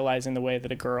trivializing the way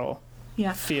that a girl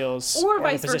feels or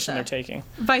the position they're taking.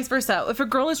 Vice versa. If a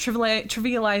girl is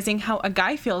trivializing how a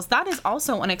guy feels, that is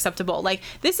also unacceptable. Like,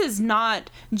 this is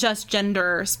not just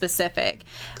gender specific.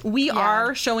 We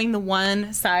are showing the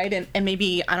one side, and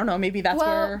maybe, I don't know, maybe that's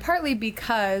where... partly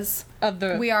because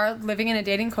we are living in a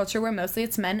dating culture where mostly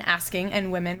it's men asking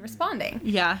and women responding.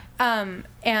 Yeah.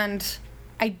 And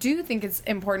I do think it's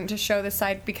important to show this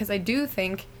side, because I do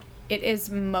think it is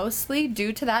mostly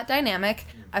due to that dynamic,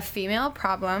 a female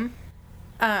problem.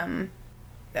 Does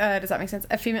that make sense?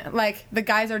 A female, like, the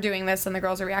guys are doing this and the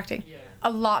girls are reacting a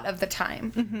lot of the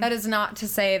time. Mm-hmm. That is not to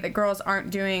say that girls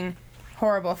aren't doing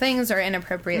horrible things or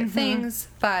inappropriate things,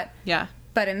 but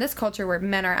in this culture where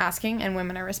men are asking and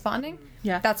women are responding,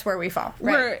 that's where we fall.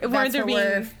 Right?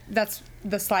 That's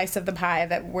the slice of the pie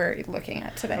that we're looking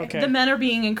at today. Okay. The men are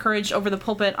being encouraged over the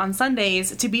pulpit on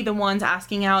Sundays to be the ones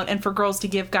asking out, and for girls to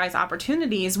give guys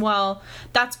opportunities. Well,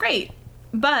 that's great.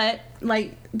 But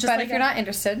if you're not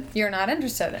interested, you're not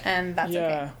interested, and that's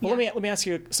okay. Well, let me ask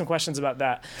you some questions about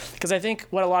that, because I think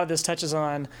what a lot of this touches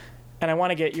on, and I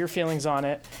want to get your feelings on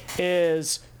it,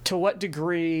 is to what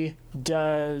degree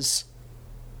does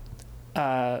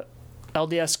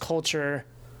LDS culture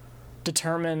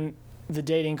determine the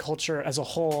dating culture as a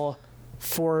whole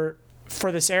for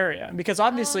this area? Because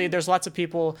obviously there's lots of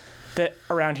people that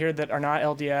around here that are not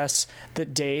LDS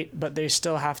that date, but they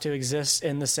still have to exist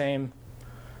in the same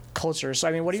culture. So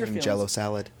I mean, what are your feelings? Jell-O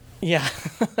salad. Yeah.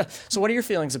 So what are your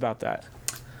feelings about that?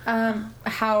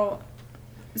 How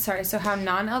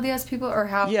non-LDS people, or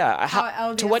how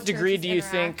LDS to what degree do you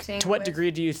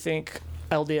think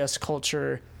LDS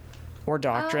culture or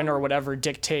doctrine or whatever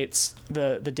dictates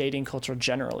the dating culture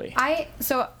generally?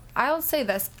 I'll say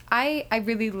this. I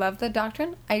really love the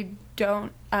doctrine. I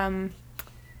don't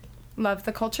love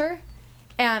the culture.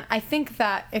 And I think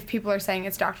that if people are saying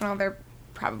it's doctrinal, they're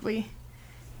probably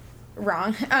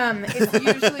wrong. It's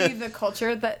usually the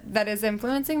culture that is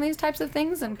influencing these types of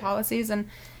things and policies and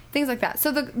things like that.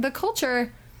 So the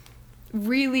culture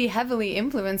really heavily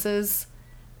influences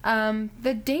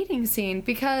the dating scene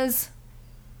because,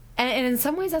 and in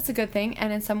some ways that's a good thing,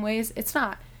 and in some ways it's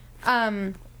not.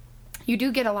 You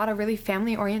do get a lot of really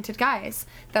family-oriented guys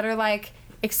that are like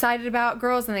excited about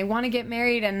girls and they want to get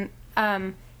married, and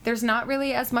there's not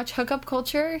really as much hookup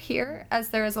culture here as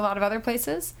there is a lot of other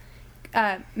places.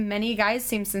 Many guys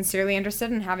seem sincerely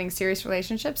interested in having serious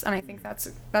relationships, and I think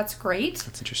that's great.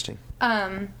 That's interesting.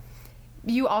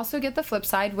 You also get the flip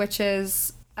side, which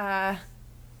is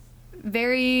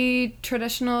very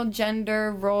traditional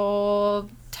gender role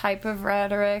type of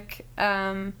rhetoric.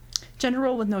 Gender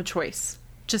role with no choice.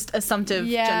 Just assumptive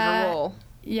Yeah. gender role.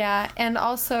 Yeah, and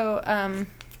also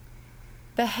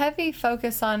the heavy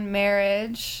focus on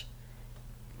marriage,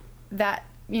 that,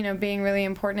 you know, being really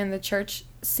important in the church,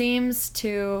 seems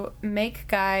to make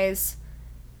guys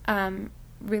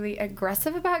really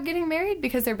aggressive about getting married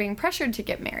because they're being pressured to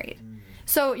get married.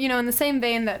 So, you know, in the same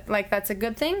vein that, like, that's a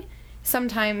good thing,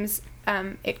 sometimes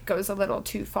it goes a little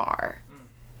too far.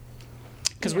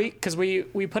 Because we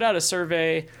put out a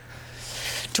survey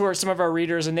to some of our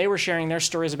readers, and they were sharing their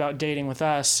stories about dating with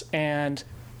us, and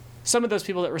some of those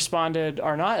people that responded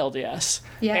are not LDS.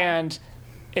 Yeah. And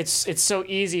it's so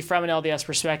easy from an LDS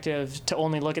perspective to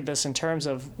only look at this in terms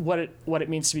of what it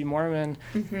means to be Mormon.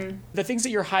 Mm-hmm. The things that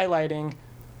you're highlighting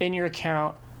in your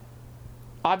account,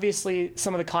 obviously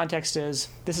some of the context is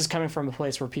this is coming from a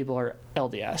place where people are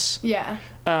LDS. Yeah.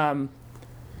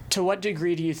 To what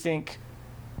degree do you think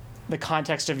the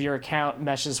context of your account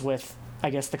meshes with, I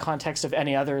guess, the context of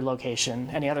any other location,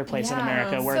 any other place in Yeah.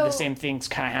 America where So- the same things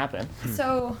kind of happen?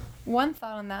 So one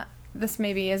thought on that, this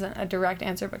maybe isn't a direct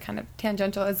answer but kind of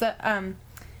tangential, is that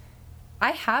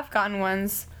I have gotten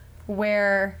ones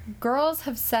where girls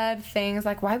have said things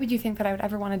like, why would you think that I would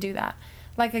ever want to do that?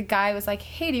 Like a guy was like,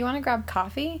 hey, do you want to grab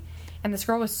coffee? And this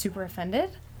girl was super offended.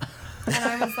 And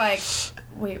I was like,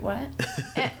 wait, what?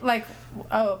 And like,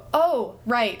 oh,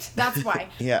 right, that's why.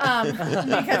 Yeah.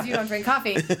 Because you don't drink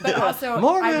coffee. But also,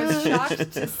 I was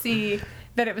shocked to see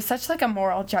that it was such like a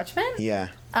moral judgment. Yeah.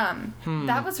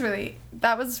 That was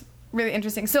really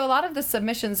interesting. So a lot of the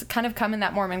submissions kind of come in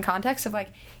that Mormon context of like,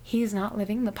 he's not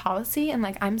living the policy, and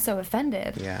like, I'm so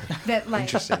offended. Yeah. That like,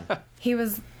 Interesting. he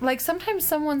was like, sometimes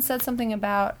someone said something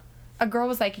about, a girl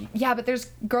was like, yeah, but there's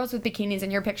girls with bikinis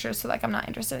in your pictures, so like, I'm not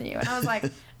interested in you. And I was like,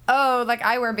 oh, like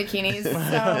I wear bikinis,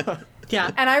 so. Yeah.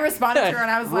 And I responded to her,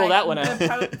 and I was Rule like, that one out.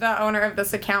 the owner of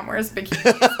this account wears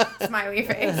bikinis, smiley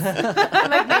face.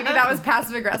 And like, maybe that was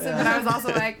passive aggressive, but I was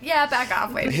also like, yeah, back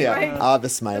off, lady. Yeah. Like, The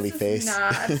smiley this is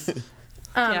face. not.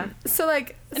 Yeah. So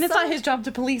like, And it's not his job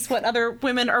to police what other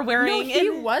women are wearing. No, he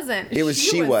and- wasn't. It was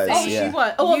she was, Oh, yeah. she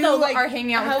was. Oh, You no, like, are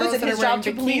hanging out with how girls is it that his are wearing job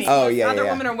to police bikinis. Oh, what yeah, other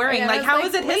yeah. women are wearing? Yeah, Like, that's how like,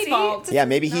 is it his lady, fault? Yeah,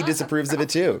 maybe he disapproves of it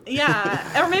too.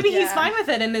 Yeah. Or maybe he's Yeah. fine with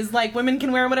it and is like, women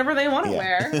can wear whatever they want to Yeah.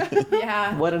 wear.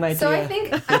 Yeah. What an idea. So I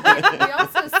think we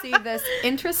also see this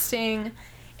interesting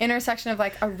intersection of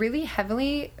like a really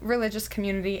heavily religious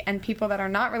community and people that are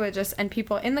not religious, and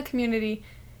people in the community,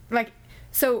 like,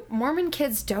 so Mormon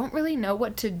kids don't really know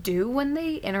what to do when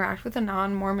they interact with a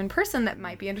non-Mormon person that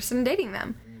might be interested in dating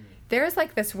them. There's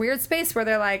like this weird space where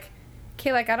they're like,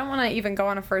 okay, like, I don't want to even go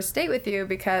on a first date with you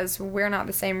because we're not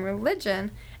the same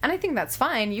religion. And I think that's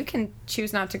fine. You can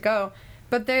choose not to go.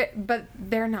 But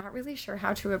they're not really sure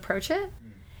how to approach it.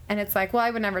 And it's like, well,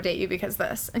 I would never date you because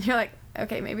this. And you're like,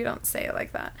 okay, maybe don't say it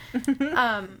like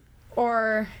that.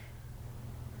 Or...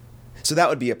 So that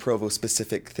would be a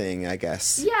Provo-specific thing, I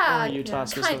guess. Yeah, Or Utah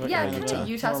specific. yeah, or kind Utah. of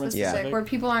Utah Mormon specific, specific. where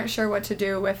people aren't sure what to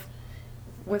do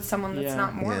with someone that's Yeah.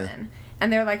 not Mormon,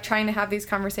 and they're like trying to have these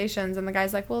conversations, and the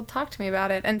guy's like, "Well, talk to me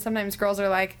about it." And sometimes girls are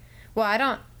like, "Well, I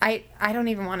don't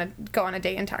even want to go on a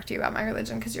date and talk to you about my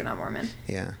religion because you're not Mormon."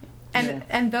 Yeah.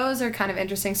 And those are kind of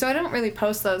interesting. So I don't really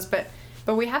post those, but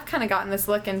we have kind of gotten this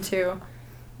look into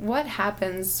what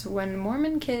happens when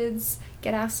Mormon kids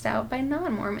get asked out by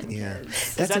non-Mormon Yeah.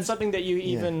 kids. Is that something that you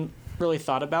even really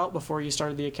thought about before you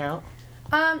started the account?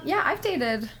 Yeah, I've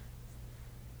dated.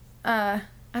 I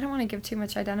don't want to give too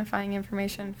much identifying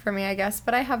information for me, I guess,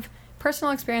 but I have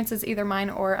personal experiences, either mine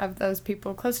or of those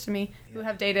people close to me, who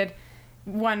have dated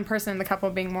one person in the couple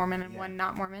being Mormon and one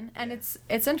not Mormon, and it's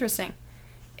interesting.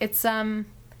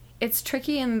 It's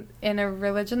tricky in a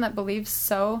religion that believes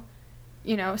so,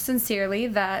 sincerely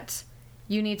that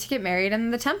you need to get married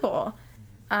in the temple,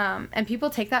 and people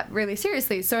take that really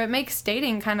seriously. So it makes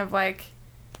dating kind of like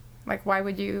why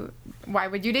would you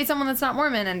date someone that's not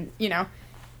Mormon? And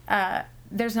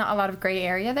there's not a lot of gray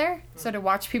area there. So to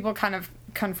watch people kind of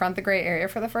confront the gray area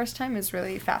for the first time is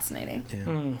really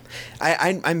fascinating.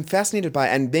 I'm fascinated by,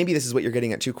 and maybe this is what you're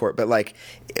getting at too, Court, but like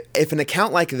if an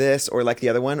account like this or like the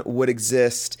other one would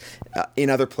exist in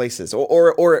other places,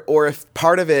 or if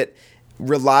part of it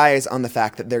relies on the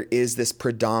fact that there is this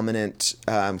predominant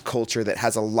culture that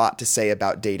has a lot to say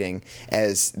about dating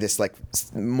as this like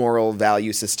moral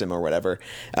value system or whatever,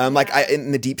 like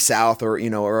in the Deep South or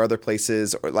or other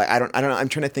places, or like I don't know. I'm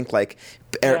trying to think like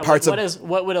parts of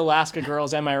what would Alaska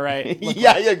Girls, Am I Right?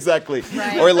 Yeah, exactly.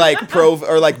 Right. Or like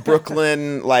or like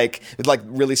Brooklyn, like with like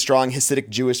really strong Hasidic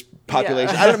Jewish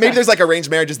population. I don't know. Maybe there's like arranged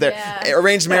marriages there. Yeah.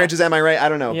 Arranged marriages, am I right? I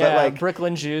don't know. Yeah, But like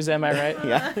Brooklyn Jews, Am I Right?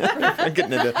 yeah, I'm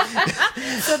getting into.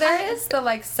 So there is the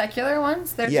like secular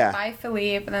ones. There's By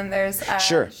Philippe, and then there's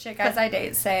Sure. Shit Guys I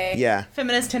Date Say. Yeah.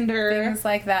 Feminist Tinder. Things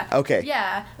like that. Okay.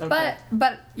 Yeah. Okay.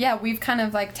 But yeah, we've kind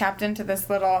of like tapped into this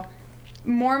little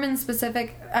Mormon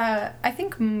specific. I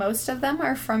think most of them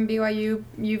are from BYU,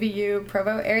 UVU,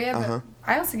 Provo area, but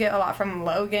I also get a lot from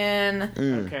Logan,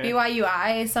 Okay.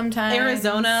 BYUI sometimes.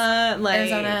 Arizona,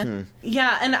 like Arizona.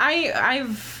 yeah, and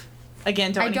I've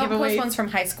again don't I want to don't give post away. ones from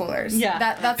high schoolers. Yeah.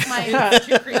 That's my.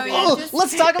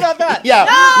 Let's talk about that. Yeah.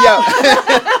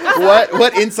 Yeah.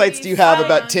 What insights do you have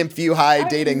about Timpview High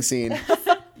dating scene?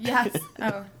 Yes.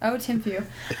 Oh, Timpview.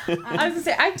 I was gonna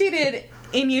say I've dated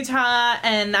in Utah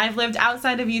and I've lived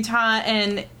outside of Utah,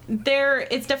 and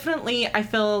it's definitely, I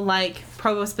feel like,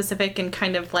 Provo specific, and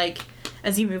kind of like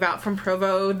as you move out from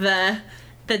Provo, the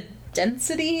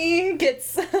density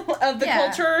gets of the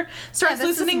culture starts this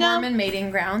loosening is up. Mormon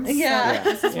mating grounds. Yeah. So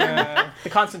this is where The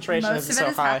concentration most is of it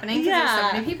so is high. happening because there's Yeah.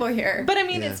 so many people here. But I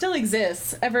mean, Yeah. it still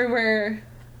exists everywhere.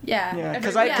 Yeah. Yeah,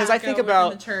 because everywhere I you think go about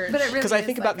within the church. But it really because I is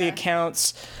think like about the a-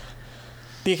 accounts.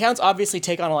 The accounts obviously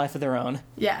take on a life of their own.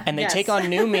 Yeah. And they Yes. take on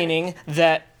new meaning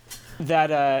that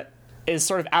is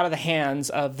sort of out of the hands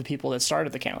of the people that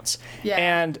started the accounts. Yeah.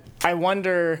 And I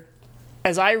wonder,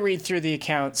 as I read through the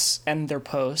accounts and their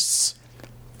posts,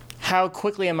 how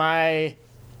quickly am I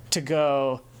to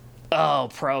go, oh,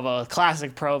 Provo,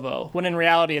 classic Provo, when in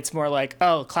reality it's more like,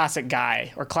 oh, classic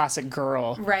guy or classic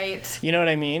girl. Right. You know what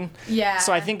I mean? Yeah.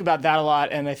 So I think about that a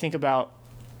lot, and I think about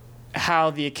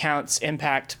how the accounts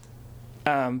impact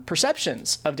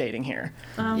perceptions of dating here,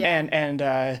 Yeah. and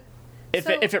if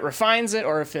So- it refines it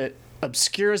or if it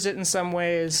obscures it in some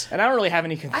ways. And I don't really have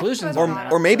any conclusions there's on a that.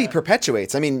 lot Or maybe but-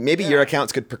 perpetuates. I mean, maybe your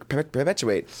accounts could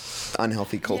perpetuate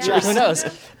unhealthy cultures. Yeah. Who knows?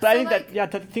 But I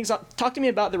think like- talk to me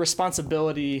about the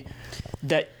responsibility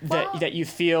that you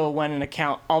feel when an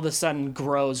account all of a sudden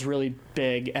grows really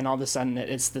big, and all of a sudden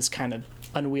it's this kind of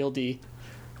unwieldy.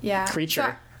 Yeah. creature.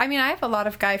 So, I mean, I have a lot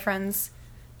of guy friends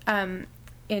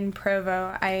in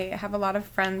Provo. I have a lot of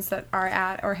friends that are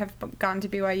at or have gone to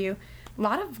BYU. A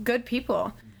lot of good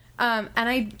people. And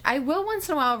I will once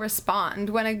in a while respond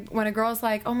when a girl's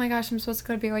like, oh my gosh, I'm supposed to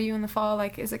go to BYU in the fall.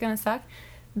 Like, is it going to suck?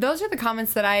 Those are the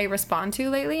comments that I respond to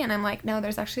lately. And I'm like, no,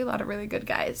 there's actually a lot of really good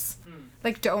guys.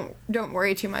 Like, don't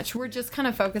worry too much. We're just kind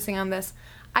of focusing on this.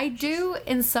 I do,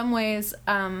 in some ways,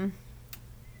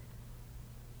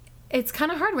 it's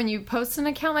kind of hard when you post an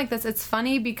account like this. It's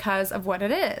funny because of what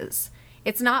it is.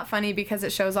 It's not funny because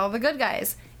it shows all the good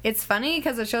guys. It's funny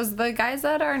because it shows the guys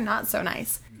that are not so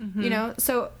nice. You know?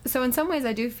 So in some ways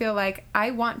I do feel like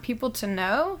I want people to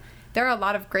know there are a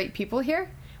lot of great people here.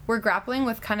 We're grappling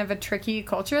with kind of a tricky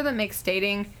culture that makes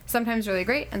dating sometimes really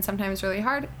great and sometimes really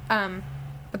hard.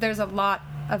 But there's a lot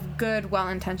of good,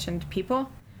 well-intentioned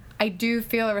people. I do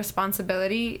feel a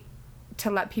responsibility to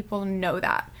let people know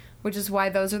that, which is why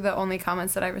those are the only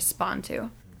comments that I respond to.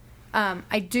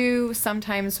 I do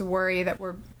sometimes worry that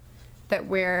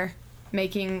we're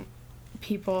making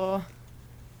people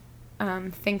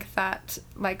think that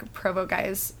like Provo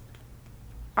guys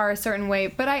are a certain way,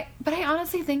 but I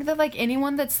honestly think that like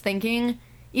anyone that's thinking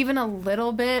even a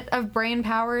little bit of brain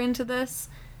power into this,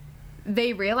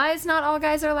 they realize not all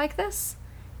guys are like this.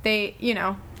 They,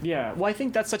 Yeah, well, I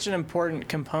think that's such an important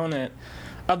component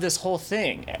of this whole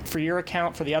thing for your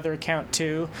account, for the other account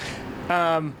too,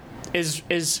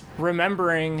 is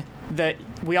remembering that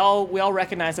we all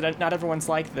recognize that not everyone's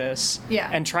like this, Yeah.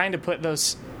 and trying to put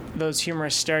those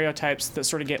humorous stereotypes that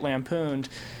sort of get lampooned,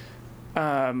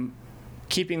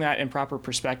 keeping that in proper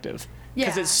perspective,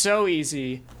 because Yeah. it's so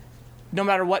easy, no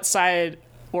matter what side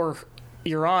or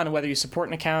you're on, whether you support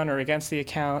an account or against the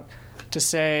account, to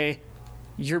say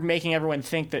you're making everyone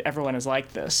think that everyone is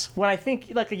like this. When I think,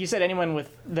 like you said, anyone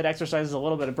that exercises a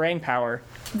little bit of brain power.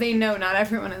 they know not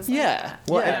everyone is like that.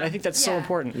 Well, and I think that's so Yeah.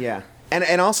 important. Yeah.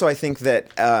 And also I think that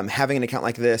having an account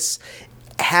like this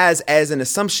has as an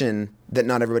assumption that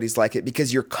not everybody's like it,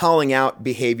 because you're calling out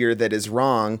behavior that is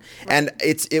wrong. And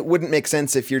it wouldn't make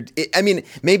sense if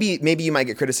maybe you might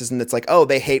get criticism that's like, oh,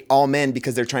 they hate all men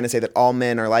because they're trying to say that all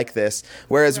men are like this.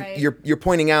 Whereas you're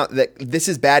pointing out that this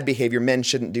is bad behavior. Men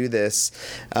shouldn't do this.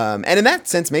 And in that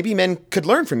sense, maybe men could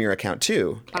learn from your account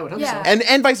too. I would hope Yeah. so.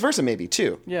 And vice versa, maybe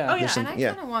too. Yeah. Oh, yeah. And I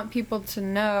kind of want people to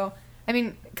know, I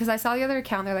mean, because I saw the other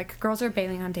account, they're like, girls are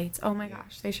bailing on dates. Oh my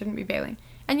gosh, they shouldn't be bailing.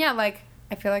 And yeah, like,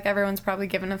 I feel like everyone's probably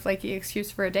given a flaky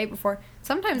excuse for a date before.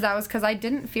 Sometimes that was because I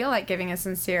didn't feel like giving a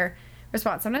sincere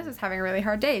response. Sometimes I was having a really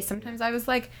hard day. Sometimes I was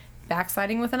like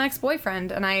backsliding with an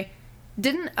ex-boyfriend, and I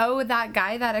didn't owe that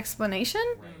guy that explanation.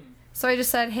 So I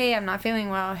just said, hey, I'm not feeling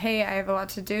well. Hey, I have a lot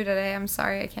to do today. I'm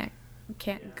sorry, I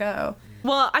can't go.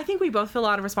 Well, I think we both feel a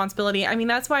lot of responsibility. I mean,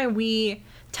 that's why we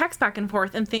text back and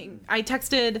forth and think. I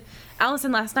texted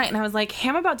Allison last night and I was like, hey,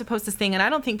 I'm about to post this thing and I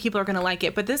don't think people are going to like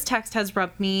it, but this text has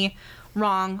rubbed me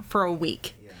wrong for a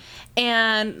week.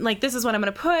 And like, this is what I'm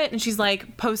going to put. And she's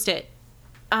like, post it.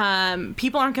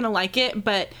 People aren't going to like it,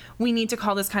 but we need to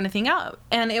call this kind of thing out.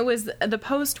 And it was the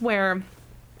post where,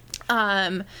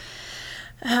 let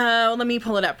me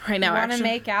pull it up right now. Want to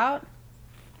make out?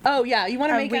 Oh yeah. You want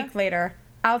to A make week out? later.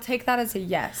 I'll take that as a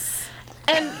yes.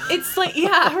 And it's like,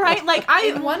 yeah, right. Like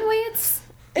In one way, it's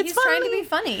he's trying to be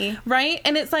funny. right?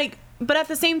 And it's like, but at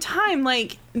the same time,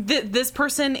 like this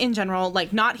person in general,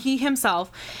 like not he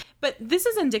himself, but this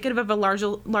is indicative of a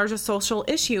larger social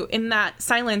issue in that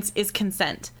silence is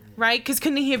consent, right? Because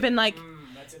couldn't he have been like,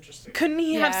 That's interesting. couldn't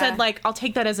he have Yeah. said like, I'll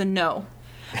take that as a no?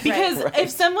 Because if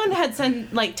someone had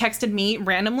texted me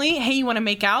randomly, hey, you want to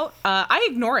make out? I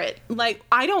ignore it. Like,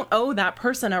 I don't owe that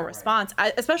person a response,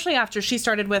 especially after she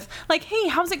started with like, hey,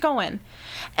 how's it going?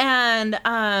 And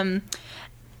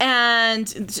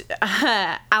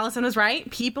Allison was right.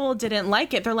 People didn't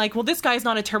like it. They're like, well, this guy's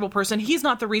not a terrible person. He's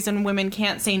not the reason women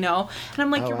can't say no. And I'm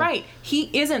like, you're right.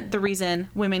 He isn't the reason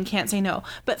women can't say no.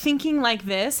 But thinking like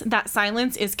this, that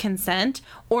silence is consent,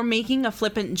 or making a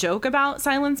flippant joke about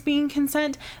silence being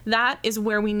consent, that is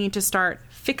where we need to start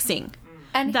fixing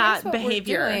And that here's what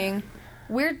behavior.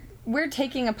 We're doing. We're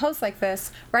taking a post like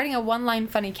this, writing a one-line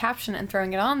funny caption and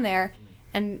throwing it on there,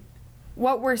 and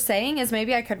what we're saying is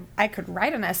maybe I could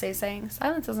write an essay saying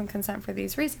silence isn't consent for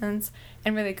these reasons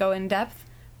and really go in depth.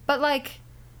 But like,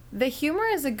 the humor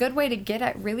is a good way to get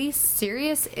at really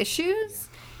serious issues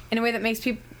in a way that makes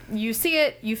people, you see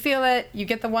it, you feel it, you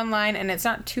get the one line, and it's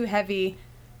not too heavy,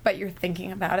 but you're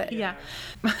thinking about it. Yeah.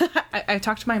 I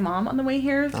talked to my mom on the way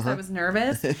here because I was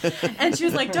nervous. And she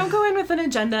was like, don't go in with an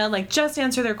agenda. Like, just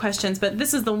answer their questions. But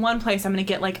this is the one place I'm going to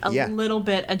get, like, a little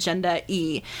bit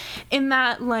agenda-y. In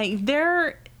that, like,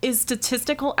 there is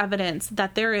statistical evidence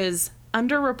that there is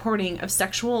underreporting of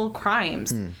sexual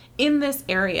crimes in this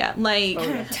area. Like,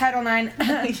 Title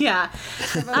IX. yeah.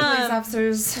 Police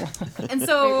officers. And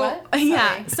so, Wait, what?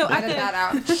 yeah. Sorry. So Edit that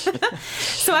out.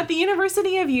 So at the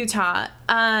University of Utah,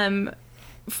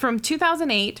 from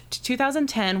 2008 to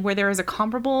 2010, where there is a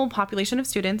comparable population of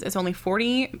students, it's only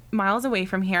 40 miles away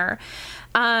from here.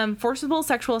 Forcible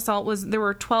sexual assault there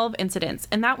were 12 incidents,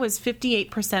 and that was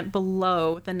 58%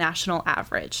 below the national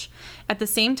average. At the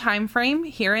same time frame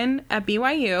here at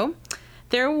BYU,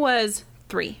 there was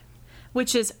 3,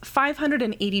 which is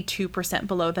 582%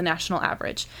 below the national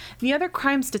average. The other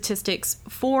crime statistics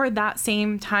for that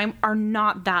same time are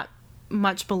not that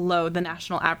much below the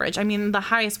national average. I mean, the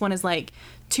highest one is like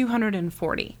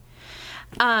 240%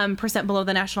 below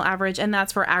the national average, and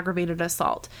that's for aggravated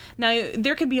assault. Now,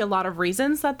 there could be a lot of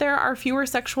reasons that there are fewer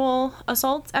sexual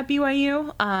assaults at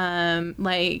BYU.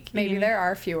 Maybe there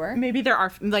are fewer. Maybe there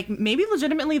are, like, maybe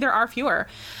legitimately there are fewer.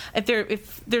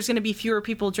 If there's going to be fewer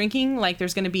people drinking, like,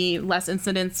 there's going to be less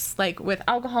incidents, like, with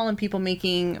alcohol and people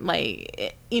making,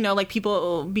 like, like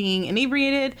people being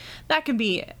inebriated. That could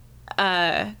be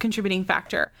a contributing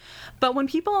factor. But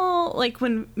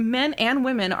when men and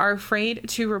women are afraid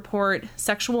to report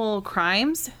sexual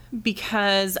crimes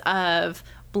because of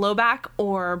blowback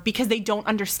or because they don't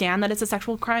understand that it's a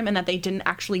sexual crime and that they didn't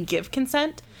actually give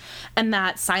consent and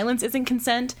that silence isn't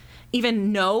consent,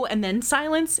 even no and then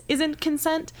silence isn't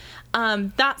consent,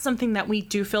 that's something that we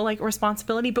do feel like a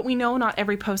responsibility, but we know not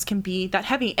every post can be that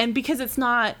heavy. And because it's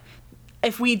not,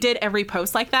 if we did every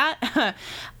post like that,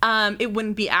 it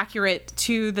wouldn't be accurate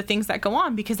to the things that go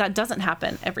on because that doesn't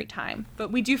happen every time.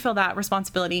 But we do feel that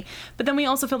responsibility. But then we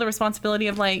also feel the responsibility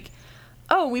of like,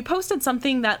 oh, we posted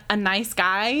something that a nice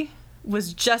guy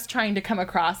was just trying to come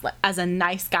across as a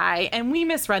nice guy, and we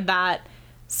misread that.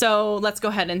 So let's go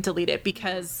ahead and delete it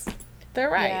because they're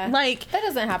right. Yeah. Like, that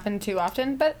doesn't happen too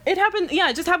often, but it happened. Yeah,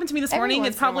 it just happened to me this Every morning. once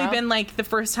It's in a probably while. been like the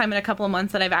first time in a couple of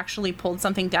months that I've actually pulled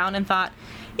something down and thought,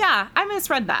 yeah, I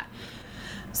misread that.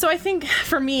 So I think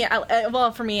for me,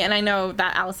 and I know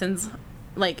that Allison's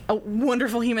like a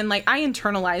wonderful human, like I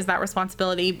internalize that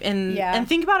responsibility and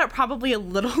think about it probably a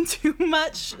little too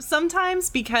much sometimes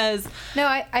because no,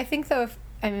 I think though,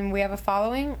 we have a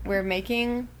following, we're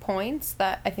making points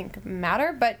that I think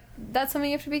matter, but that's something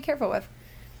you have to be careful with.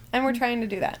 And we're trying to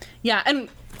do that. Yeah, and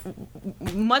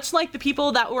much like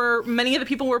many of the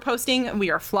people we're posting,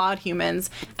 we are flawed humans,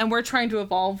 and we're trying to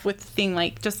evolve with the thing,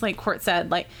 like, just like Court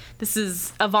said, like, this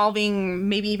is evolving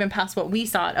maybe even past what we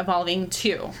saw it evolving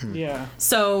to. Yeah.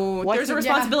 So there's a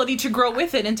responsibility to grow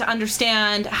with it and to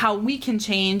understand how we can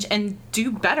change and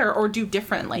do better or do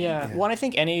differently. Yeah. Well, I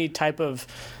think any type of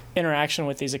interaction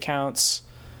with these accounts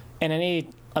and any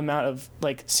amount of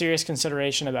like serious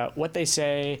consideration about what they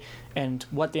say and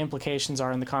what the implications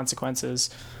are and the consequences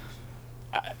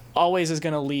always is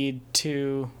going to lead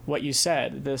to what you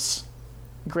said, this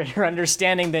greater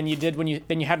understanding than you had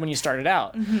when you started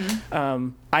out. Mm-hmm.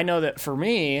 I know that for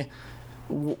me,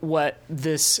 what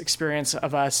this experience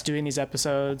of us doing these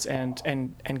episodes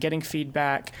and getting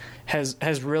feedback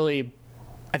has really,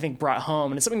 I think, brought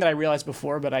home, and it's something that I realized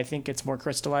before, but I think it's more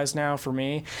crystallized now for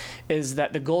me, is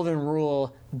that the golden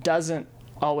rule doesn't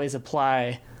always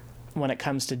apply when it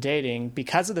comes to dating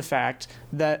because of the fact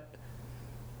that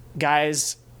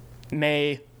guys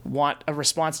may want a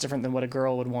response different than what a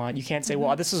girl would want. You can't say,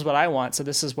 well, this is what I want, so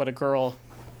this is what a girl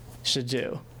should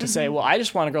do. To say, well, I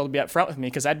just want a girl to be upfront with me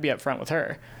because I'd be upfront with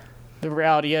her. The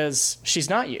reality is she's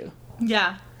not you.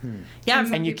 Yeah. Yeah,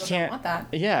 Some and people don't want that.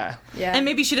 Yeah. And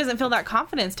maybe she doesn't feel that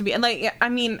confidence to be. And like, I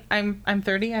mean, I'm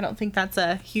 30. I don't think that's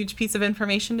a huge piece of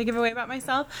information to give away about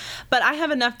myself. But I have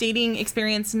enough dating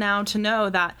experience now to know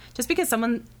that just because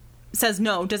someone says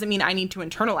no doesn't mean I need to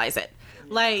internalize it.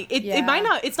 Like, it might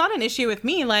not. It's not an issue with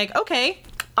me. Like, okay,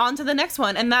 on to the next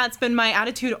one. And that's been my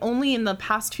attitude. Only in the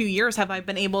past few years have I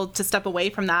been able to step away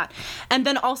from that and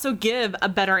then also give a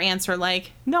better answer,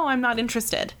 like, no, I'm not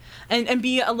interested, and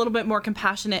be a little bit more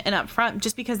compassionate and upfront,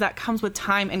 just because that comes with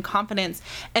time and confidence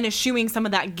and eschewing some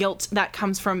of that guilt that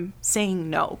comes from saying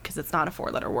no, because it's not a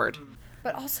 4-letter word.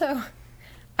 But also,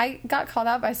 I got called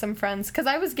out by some friends because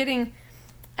I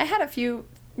had a few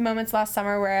moments last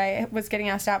summer where I was getting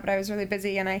asked out, but I was really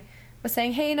busy, and I was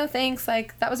saying, hey, no thanks,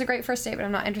 like, that was a great first date, but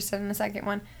I'm not interested in a second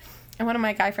one. And one of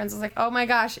my guy friends was like, oh my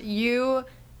gosh, you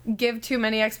give too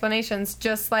many explanations,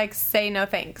 just, like, say no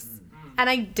thanks. And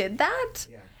I did that,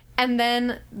 and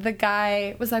then the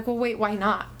guy was like, well, wait, why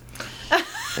not?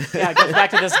 Yeah, it goes back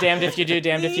to this damned if you do,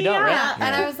 damned if you don't, right?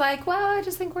 And I was like, well, I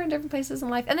just think we're in different places in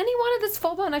life. And then he wanted this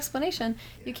full-blown explanation.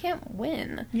 You can't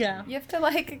win. Yeah. You have to,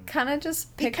 like, kind of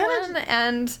just pick one,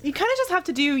 and you kind of just have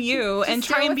to do you and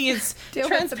try and be as deal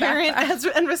with the transparent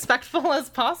and respectful as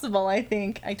possible, I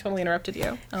think. I totally interrupted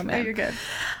you. Oh, man. oh, you're good.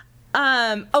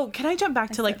 Can I jump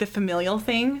back to like the familial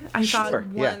thing? I thought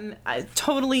yeah.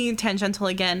 totally tangential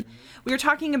again. We were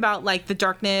talking about like the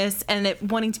darkness and it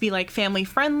wanting to be like family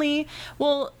friendly.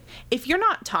 Well, if you're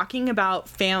not talking about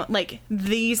like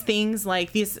these things,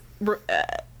 like these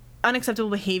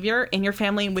unacceptable behavior in your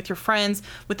family, with your friends,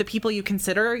 with the people you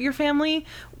consider your family,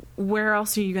 where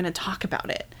else are you going to talk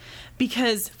about it?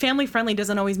 Because family friendly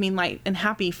doesn't always mean light and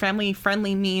happy. Family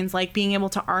friendly means like being able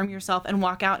to arm yourself and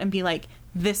walk out and be like,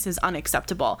 this is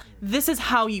unacceptable. This is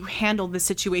how you handle this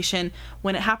situation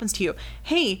when it happens to you.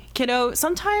 Hey, kiddo,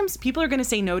 sometimes people are going to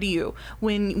say no to you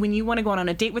when you want to go on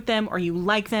a date with them, or you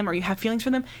like them, or you have feelings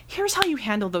for them. Here's how you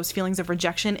handle those feelings of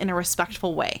rejection in a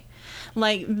respectful way.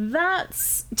 Like,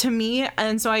 that's to me.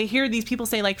 And so I hear these people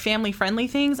say like family friendly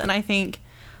things, and I think,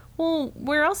 well,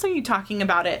 where else are you talking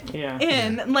about it? Yeah.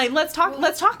 In like, let's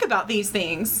talk about these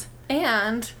things.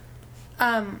 And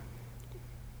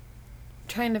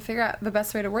trying to figure out the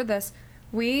best way to word this,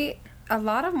 a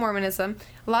lot of Mormonism,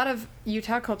 a lot of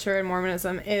Utah culture in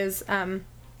Mormonism is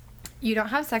you don't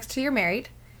have sex till you're married.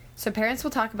 So parents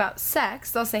will talk about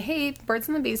sex. They'll say, hey, birds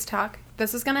and the bees talk.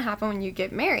 This is going to happen when you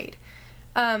get married.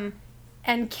 And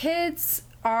kids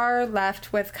are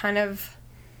left with kind of,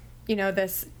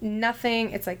 this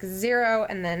nothing. It's like 0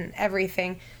 and then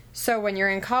everything. So when you're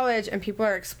in college and people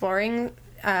are exploring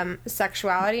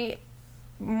sexuality,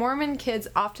 Mormon kids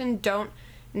often don't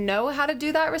know how to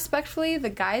do that respectfully. The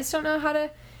guys don't know how to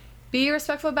be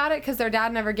respectful about it because their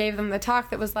dad never gave them the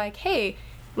talk that was like, hey,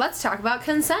 let's talk about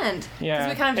consent. Yeah,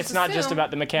 we kind of it's not just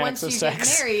about the mechanics of sex.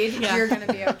 Once you get married, you're going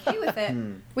to be okay with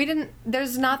it.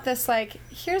 There's not this like,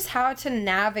 here's how to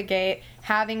navigate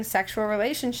having sexual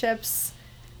relationships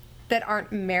that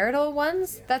aren't marital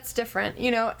ones. That's different,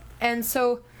 And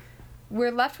so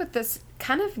we're left with this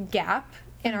kind of gap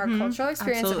in our cultural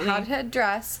experience of how to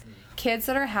address kids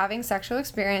that are having sexual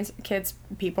experience,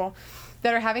 people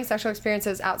that are having sexual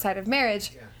experiences outside of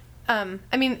marriage.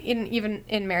 I mean, even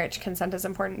in marriage, consent is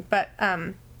important, but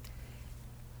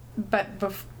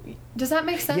does that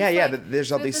make sense? Yeah, Like,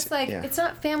 there's all with these- this, like, yeah. it's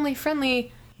not family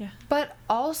friendly, Yeah. but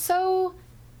also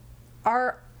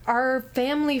our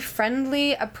family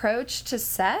friendly approach to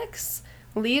sex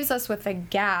leaves us with a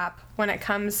gap when it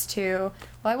comes to,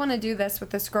 well, I want to do this with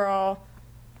this girl.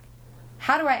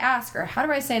 How do I ask her? How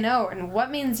do I say no? And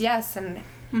what means yes? And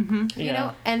you Yeah.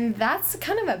 know, and that's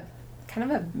kind of a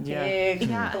Yeah. big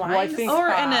Yeah. blind Well, I think- Or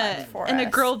spot for a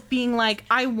us. girl being like,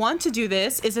 I want to do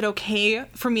this. Is it okay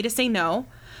for me to say no?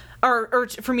 Or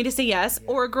for me to say yes,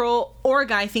 or a girl or a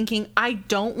guy thinking, I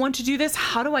don't want to do this.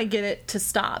 How do I get it to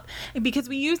stop? Because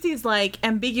we use these like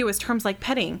ambiguous terms like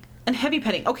petting and heavy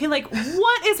petting. Okay, like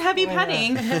what is heavy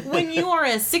petting? When you are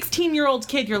a 16-year-old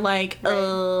kid, you're like,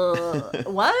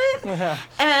 what?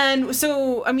 And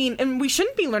so, I mean, and we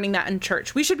shouldn't be learning that in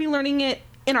church. We should be learning it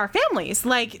in our families,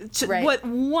 like Right.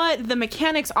 what the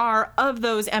mechanics are of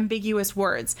those ambiguous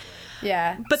words.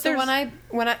 Yeah, But so there's-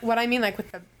 what I mean, like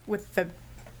with the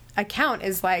account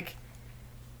is like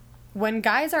when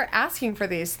guys are asking for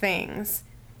these things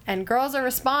and girls are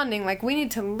responding, like, we need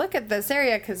to look at this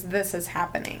area because this is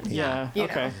happening. Yeah. You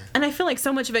Okay. know. And I feel like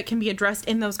so much of it can be addressed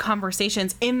in those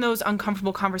conversations, in those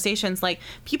uncomfortable conversations. Like,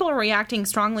 people are reacting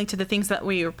strongly to the things that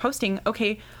we are posting.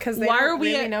 Okay, Because they why don't are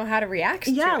we? really know how to react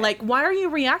to Yeah, it. like, why are you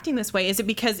reacting this way? Is it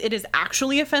because it is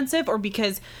actually offensive, or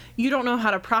because you don't know how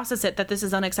to process it, that this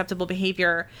is unacceptable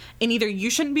behavior, and either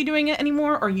you shouldn't be doing it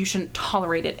anymore or you shouldn't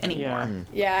tolerate it anymore?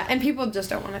 Yeah. Yeah, and people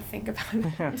just don't want to think about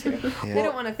it too. They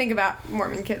don't want to think about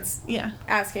Mormon kids Yeah.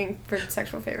 asking for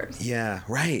sexual favors. Yeah,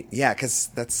 right. Yeah, because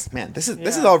this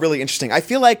is all really interesting. I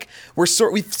feel like we've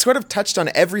sort of touched on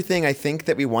everything I think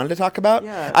that we wanted to talk about.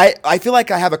 Yeah. I feel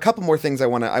like I have a couple more things I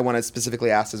want to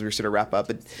specifically ask as we sort of wrap up.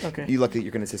 But Okay. you look like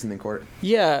you're going to say something, Court.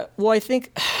 Yeah. Well, I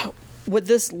think with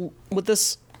this,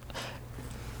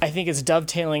 I think it's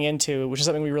dovetailing into, which is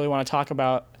something we really want to talk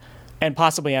about and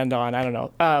possibly end on. I don't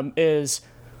know. Is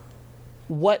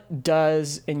what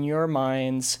does in your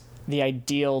minds the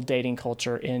ideal dating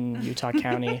culture in Utah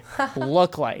County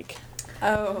look like?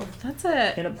 Oh, That's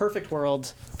In a perfect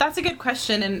world, That's a good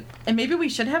question, and maybe we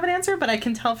should have an answer, but I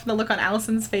can tell from the look on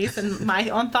Allison's face and my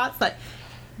own thoughts that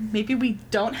maybe we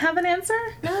don't have an answer.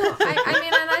 no, I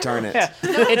mean, and I Darn it.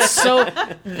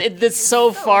 it's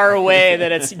so far away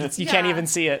that you can't Yeah. even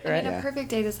see it, I right? mean, a perfect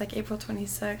date is like April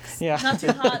 26th. Yeah. Not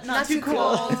too hot, not too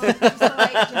cold.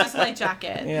 Just a light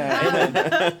jacket. Yeah.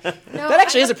 Amen. No, That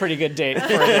actually is a pretty good date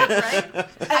for a date. right?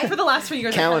 And for the last 3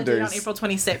 years, I've had a date on Calendars. April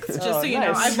 26th. Just Oh, so you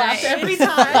know, nice. I've laughed every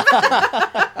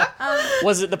time.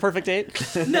 Was it the perfect date?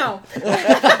 No, The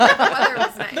weather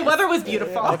was nice. the weather was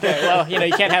beautiful. Okay, well,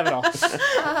 you can't have it all.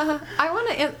 I want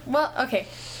to. Well, okay.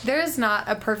 There is not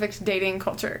a perfect dating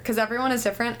culture because everyone is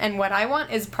different, and what I want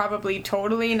is probably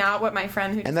totally not what my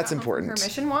friend who just that's got home from important.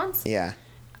 permission wants. Yeah.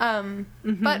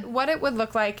 But what it would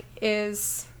look like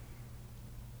is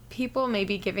people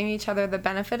maybe giving each other the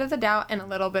benefit of the doubt and a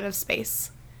little bit of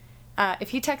space. If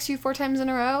he texts you 4 times in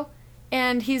a row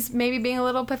and he's maybe being a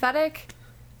little pathetic,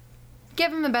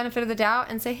 give him the benefit of the doubt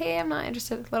and say, hey, I'm not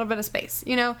interested. A little bit of space.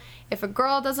 You know, if a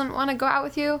girl doesn't want to go out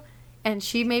with you and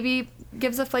she maybe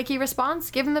gives a flaky response,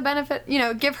 give him the benefit,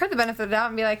 give her the benefit of the doubt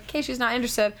and be like, okay, she's not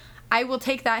interested. I will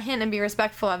take that hint and be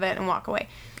respectful of it and walk away.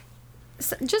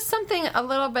 So just something a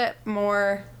little bit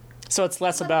more, So it's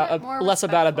less little about bit more less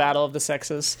about a respectful. battle of the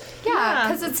sexes.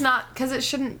 yeah, because it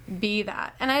shouldn't be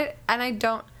that. And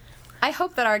I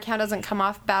hope that our account doesn't come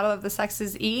off Battle of the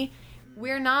Sexes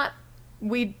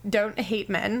we don't hate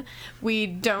men. We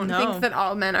don't No. think that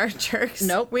all men are jerks.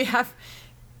 Nope. We have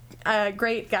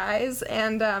great guys,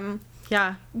 and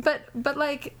Yeah, but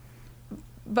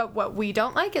what we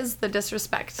don't like is the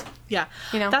disrespect. yeah.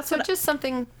 That's what just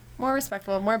something more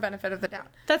respectful, more benefit of the doubt.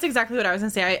 That's exactly what I was gonna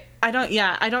say. I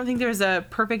don't think there's a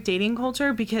perfect dating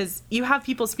culture because you have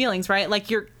people's feelings, right? Like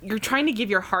you're trying to give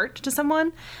your heart to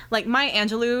someone. Like Maya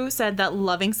Angelou said that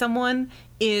loving someone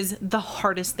is the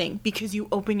hardest thing because you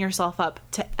open yourself up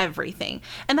to everything.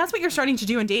 And that's what you're starting to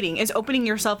do in dating is opening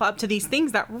yourself up to these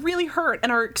things that really hurt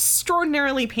and are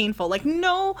extraordinarily painful. Like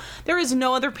there is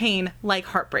no other pain like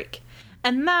heartbreak.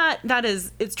 And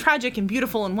it's tragic and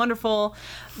beautiful and wonderful,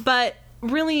 but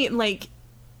really, like,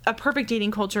 a perfect dating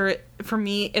culture for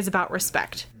me is about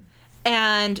respect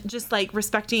and just like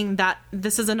respecting that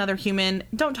this is another human.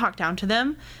 Don't talk down to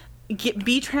them.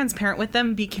 Be transparent with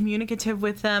them, be communicative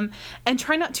with them, and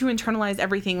try not to internalize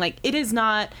everything. Like it is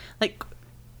not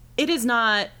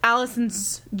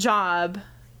Allison's job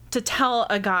to tell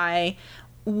a guy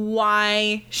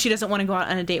why she doesn't want to go out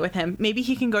on a date with him. Maybe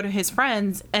he can go to his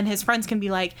friends and his friends can be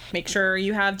like, make sure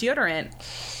you have deodorant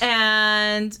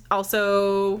and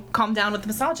also calm down with the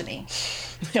misogyny.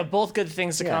 Yeah, both good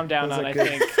things to calm down those on, are I good,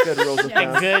 think. good rules of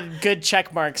thumb. Good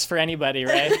check marks for anybody,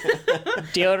 right?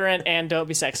 Deodorant and don't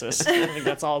be sexist. I think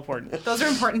that's all important. Those are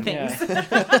important things.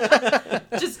 Yeah.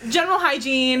 Just general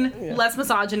hygiene, less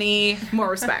misogyny, more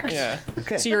respect. Yeah.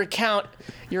 Okay. So your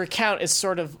account is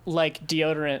sort of like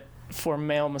deodorant for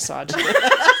male misogyny.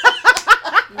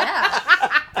 Yeah.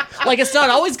 Like, it's not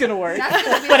always gonna work, That's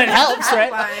gonna be but the it helps,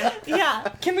 right? tagline. Yeah.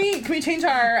 Can we change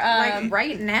our Like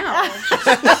right now.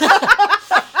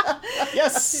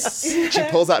 Yes. She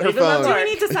pulls out her Even my phone. Do mark. we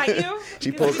need to cite you?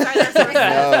 She Because pulls- you guys are so-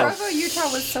 No. Provo,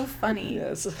 Utah was so funny.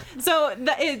 Yes. So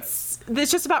it's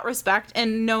just about respect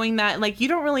and knowing that like you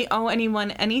don't really owe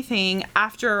anyone anything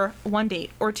after one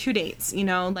date or two dates. You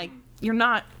know, like you're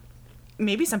not.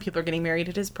 Maybe some people are getting married.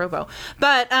 It is Provo,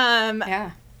 but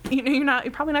Yeah. you know,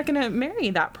 you're probably not going to marry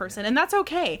that person, and that's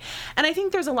okay. And I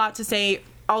think there's a lot to say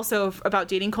also about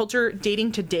dating culture,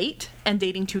 dating to date and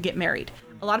dating to get married.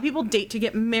 A lot of people date to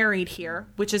get married here,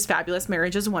 which is fabulous.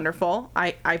 Marriage is wonderful.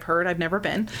 I've heard. I've never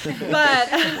been, but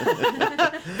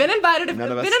been invited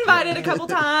a couple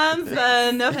times.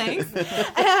 No thanks.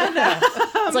 And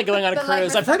It's like going on a But, like,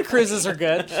 cruise. I've heard cruises are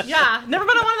good. yeah, never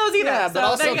been on one of those either. Yeah, so but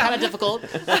also there you go. kind of difficult.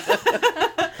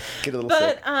 Get a little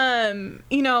sick. But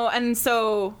you know, and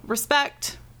so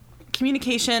respect,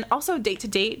 communication, also date to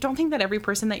date. Don't think that every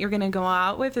person that you're going to go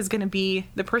out with is going to be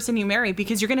the person you marry,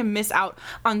 because you're going to miss out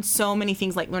on so many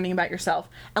things, like learning about yourself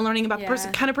and learning about the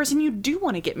Yeah. kind of person you do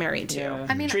want to get married to. Yeah.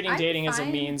 I mean, treating I'm dating as a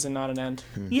fine- means and not an end.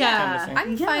 Yeah. Kind of thing.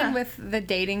 I'm Yeah. fine with the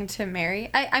dating to marry.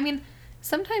 I mean,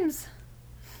 sometimes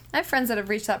I have friends that have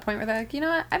reached that point where they're like, you know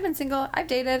what, I've been single, I've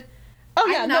dated. Oh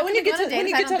yeah, I'm no. not When you gonna get go to on a date when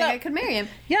you if I get don't to think I that, could marry him.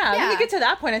 yeah, when you get to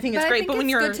that point, I think it's But I great. think But when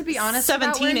it's you're good to be honest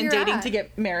about 17 where and you're dating at. to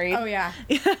get married, Oh yeah,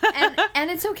 and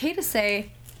it's okay to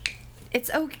say it's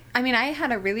okay. I mean, I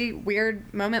had a really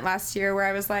weird moment last year where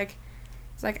I was like,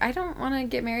 I don't want to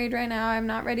get married right now. I'm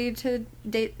not ready to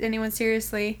date anyone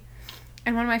seriously.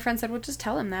 And one of my friends said, well, just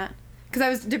tell him that, because I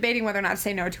was debating whether or not to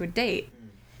say no to a date.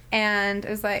 And it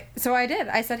was like, so I did.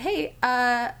 I said, hey,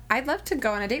 I'd love to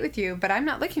go on a date with you, but I'm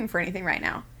not looking for anything right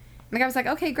now. And the guy was like,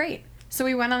 okay, great. So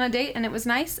we went on a date, and it was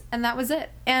nice, and that was it.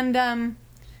 And,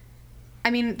 I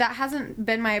mean, that hasn't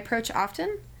been my approach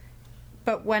often,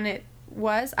 but when it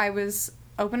was, I was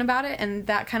open about it, and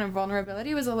that kind of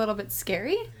vulnerability was a little bit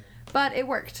scary, but it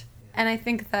worked. And I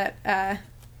think that,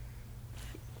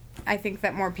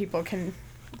 more people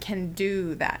can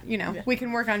do that. You know, we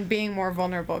can work on being more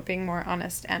vulnerable, being more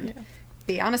honest, and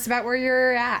be honest about where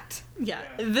you're at. yeah,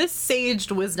 this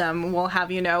saged wisdom, we'll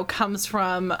have you know, comes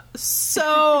from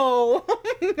so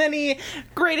many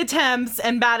great attempts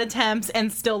and bad attempts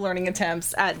and still learning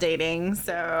attempts at dating.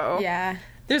 So Yeah.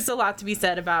 there's a lot to be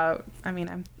said about. I mean,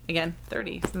 I'm again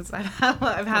 30 since I've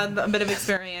had a bit of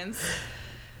experience.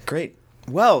 Great.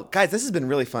 Well, guys, this has been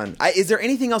really fun. Is there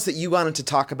anything else that you wanted to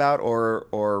talk about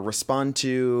or respond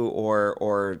to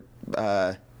or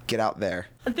get out there?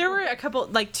 There were a couple,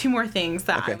 like two more things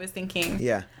that Okay. I was thinking.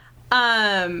 Yeah.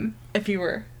 If you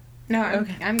were. No, I'm,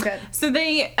 Okay. I'm good. So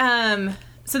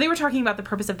they were talking about the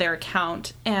purpose of their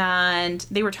account, and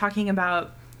they were talking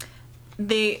about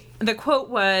the quote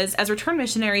was, as returned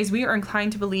missionaries, we are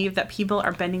inclined to believe that people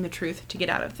are bending the truth to get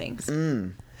out of things.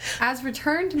 As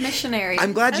returned missionaries.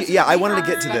 I'm glad you. Yeah, I wanted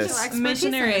to get to this.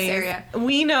 Missionaries,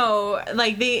 we know,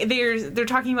 like they're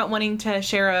talking about wanting to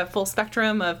share a full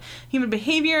spectrum of human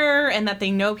behavior, and that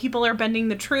they know people are bending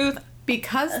the truth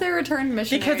Because they're returned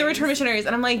missionaries. because they're returned missionaries.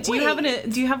 And I'm like, do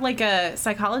you have like a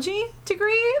psychology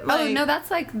degree? Oh, Like, no,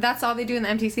 that's all they do in the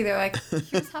MTC. They're like,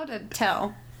 here's how to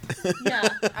tell. yeah.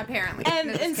 Apparently. And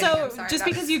No, just and kidding. so I'm sorry. just That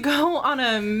because was- you go on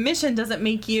a mission doesn't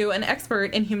make you an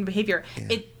expert in human behavior.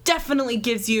 It definitely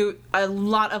gives you a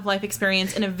lot of life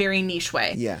experience in a very niche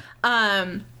way. Yeah.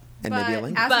 And But maybe a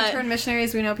link. as But- returned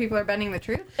missionaries, we know people are bending the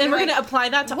truth. And You're we're like, going to apply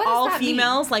that to what does all that mean?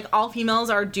 females. Like, all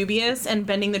females are dubious and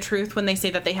bending the truth when they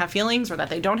say that they have feelings or that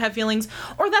they don't have feelings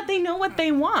or that they know what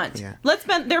they want. Yeah.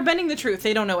 They're bending the truth.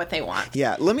 They don't know what they want.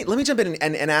 Yeah, let me jump in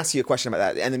and ask you a question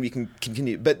about that, and then we can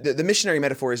continue. But the missionary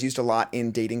metaphor is used a lot in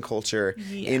dating culture,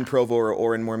 in Provo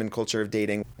or in Mormon culture of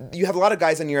dating. You have a lot of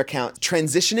guys on your account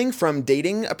transitioning from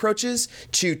dating approaches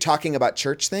to talking about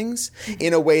church things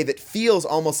in a way that feels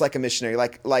almost like a missionary.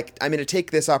 Like I'm going to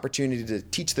take this opportunity to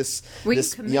teach this Will you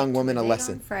this commit young to woman a date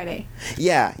lesson. on Friday.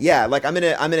 Yeah. Like I'm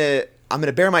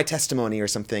gonna bear my testimony or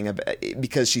something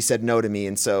because she said no to me,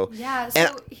 and so Yeah, so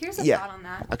and- here's a yeah. thought on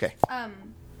that. Okay.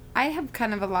 I have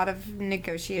kind of a lot of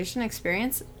negotiation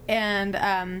experience, and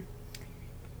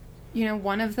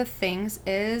one of the things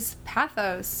is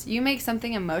pathos. You make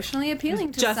something emotionally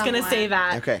appealing to someone. Just gonna say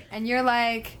that. Okay. And you're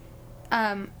like,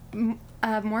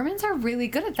 Mormons are really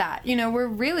good at that. We're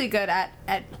really good at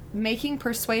making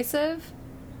persuasive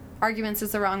arguments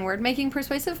is the wrong word. Making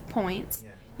persuasive points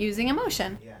using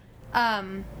emotion.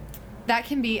 That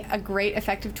can be a great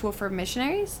effective tool for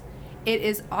missionaries. It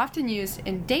is often used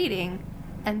in dating,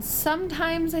 and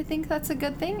sometimes I think that's a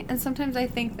good thing, and sometimes I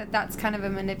think that that's kind of a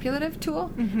manipulative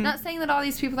tool. Not saying that all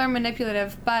these people are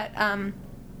manipulative, but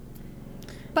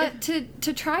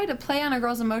to try to play on a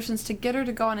girl's emotions to get her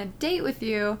to go on a date with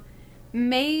you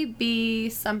may be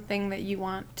something that you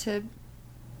want to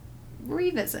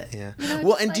revisit. Yeah.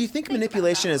 Just, and do you think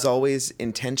manipulation is always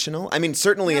intentional? I mean,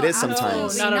 certainly it is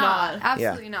sometimes. Not at all.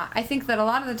 Absolutely not. I think that a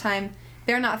lot of the time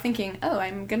they're not thinking, oh,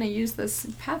 I'm going to use this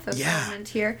pathos element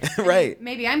here. Right.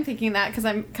 Maybe I'm thinking that because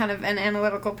I'm kind of an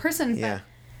analytical person. But,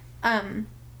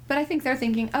 but I think they're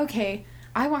thinking, okay,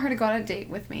 I want her to go on a date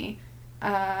with me.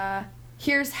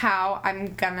 Here's how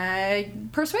I'm going to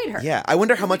persuade her. Yeah. I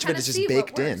wonder how much of it kinda is just see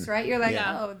baked what works, in. Right? You're like,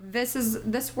 Yeah. oh,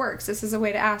 this works. This is a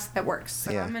way to ask that works.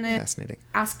 So I'm going to Fascinating.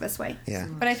 ask this way. Yeah.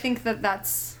 But I think that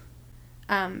that's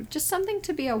just something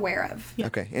to be aware of.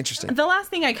 Okay. Interesting. The last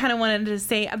thing I kind of wanted to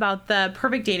say about the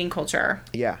perfect dating culture.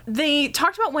 Yeah. They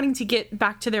talked about wanting to get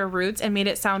back to their roots and made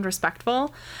it sound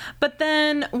respectful. But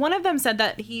then one of them said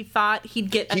that he thought he'd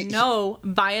get a no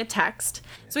via text.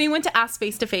 So he went to ask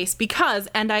face to face because,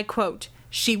 and I quote,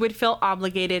 she would feel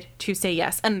obligated to say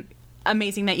yes. And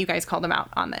amazing that you guys called him out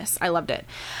on this. I loved it.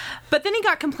 But then he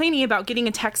got complaining about getting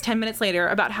a text 10 minutes later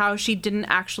about how she didn't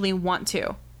actually want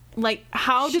to. Like,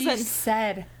 how does She that...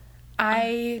 said,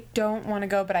 I don't want to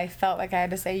go, but I felt like I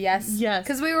had to say yes. Yes.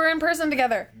 Because we were in person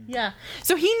together. Yeah.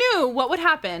 So he knew what would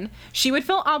happen. She would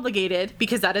feel obligated,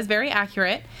 because that is very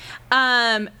accurate.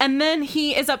 And then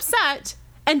he is upset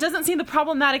and doesn't see the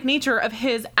problematic nature of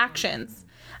his actions.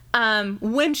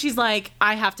 When she's like,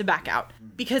 I have to back out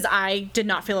because I did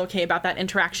not feel okay about that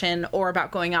interaction or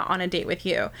about going out on a date with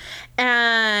you.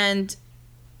 And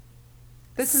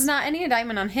This is not any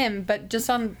indictment on him, but just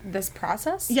on this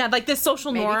process. yeah, like this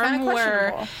social Maybe norm kinda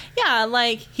where, questionable. yeah,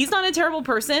 like he's not a terrible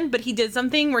person, but he did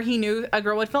something where he knew a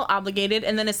girl would feel obligated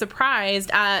and then is surprised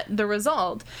at the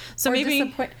result. So Or maybe,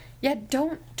 disappoint. Yeah,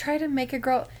 don't try to make a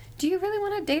girl. Do you really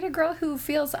want to date a girl who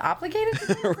feels obligated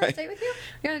to go on a first date with you?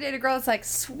 You want to date a girl that's like,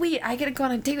 sweet, I get to go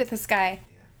on a date with this guy.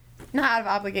 Not out of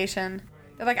obligation.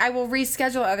 They're like, I will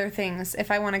reschedule other things if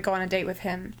I want to go on a date with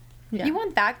him. Yeah. You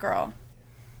want that girl.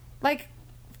 Like,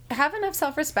 have enough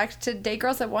self-respect to date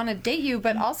girls that want to date you,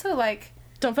 but also, like,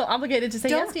 don't feel obligated to say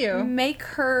yes don't to you. make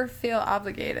her feel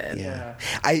obligated.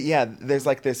 Yeah. There's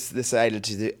like this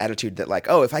attitude that like,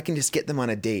 oh, if I can just get them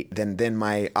on a date, then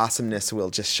my awesomeness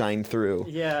will just shine through.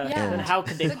 Yeah. Yeah. And how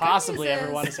could they The good possibly news ever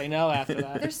is- want to say no after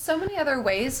that? There's so many other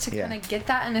ways to Yeah. kind of get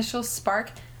that initial spark.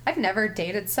 I've never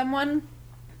dated someone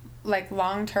like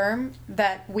long term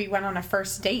that we went on a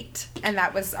first date and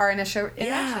that was our initial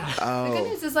interaction. Oh. The good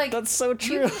news is like That's so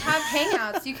true. You can have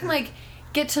hangouts. You can like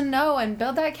get to know and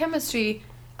build that chemistry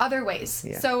other ways.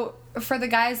 Yeah. So for the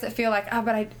guys that feel like, oh,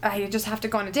 but I just have to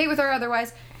go on a date with her,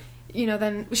 otherwise,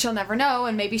 then she'll never know,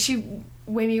 and maybe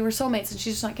we're soulmates and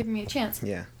she's just not giving me a chance.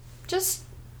 Yeah. Just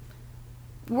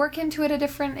work into it a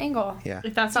different angle. Yeah.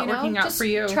 If that's not working out Just for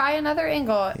you. try another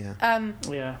angle. Yeah. Yeah. And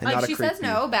Like not a she says creepy-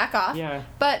 no, back off. Yeah.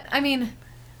 But I mean,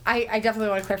 I definitely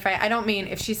want to clarify. I don't mean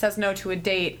if she says no to a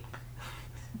date,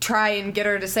 try and get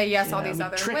her to say yes all Yeah, these we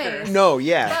other trick her. ways. No,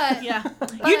 yeah. But Yeah.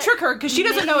 You trick her because she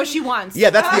doesn't know what she wants. Yeah,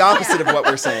 that's the opposite of what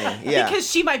we're saying. Yeah. Because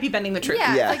she might be bending the truth.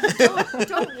 yeah, Yeah. like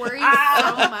don't worry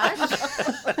so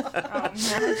much.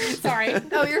 Sorry.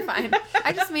 No, you're fine.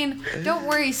 I just mean don't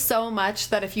worry so much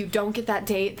that if you don't get that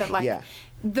date, that like Yeah.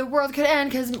 the world could end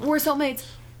because we're soulmates.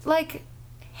 Like,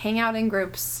 hang out in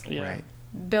groups, Yeah. Right.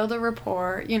 build a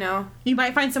rapport. You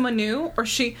might find someone new, or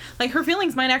her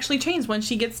feelings might actually change when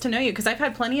she gets to know you. Because I've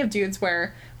had plenty of dudes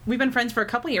where we've been friends for a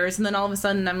couple years, and then all of a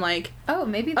sudden I'm like, Oh,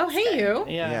 maybe. oh, that's hey, it. you.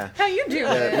 Yeah. Yeah. How you doing?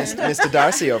 Mr.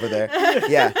 Darcy over there.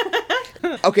 Yeah.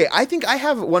 Okay, I think I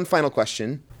have one final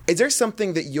question. Is there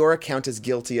something that your account is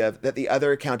guilty of that the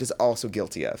other account is also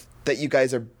guilty of that you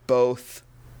guys are both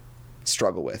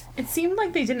struggle with? It seemed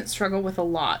like they didn't struggle with a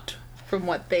lot from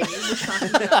what they were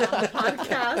talking about on the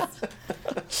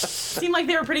podcast. Seemed like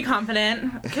they were pretty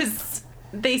confident because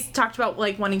they talked about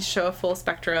like wanting to show a full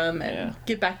spectrum and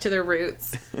get back to their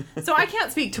roots. So I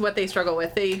can't speak to what they struggle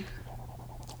with.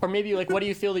 Or maybe like, what do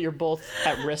you feel that you're both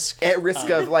at risk? At risk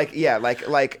of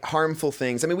like harmful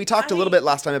things. I mean, we talked a little bit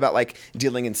last time about like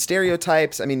dealing in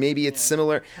stereotypes. I mean, maybe it's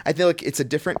similar. I feel like it's a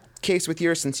different case with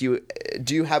yours since you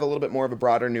do have a little bit more of a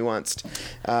broader, nuanced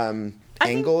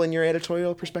angle in your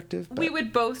editorial perspective. But. We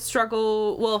would both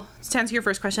struggle. Well, to answer your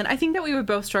first question, I think that we would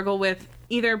both struggle with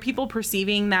either people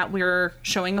perceiving that we're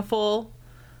showing a full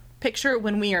picture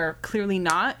when we are clearly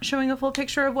not showing a full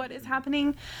picture of what is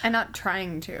happening, And not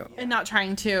trying to. and not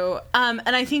trying to. And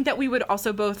I think that we would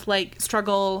also both like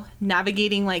struggle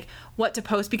navigating like what to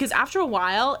post, because after a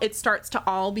while it starts to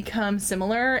all become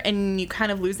similar and you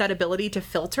kind of lose that ability to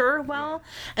filter well.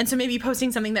 And so maybe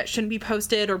posting something that shouldn't be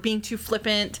posted, or being too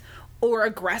flippant or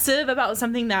aggressive about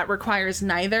something that requires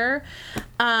neither.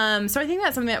 So I think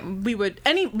that's something that we would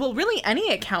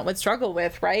any account would struggle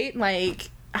with, right? Like,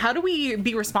 how do we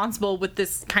be responsible with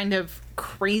this kind of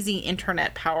crazy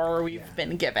internet power we've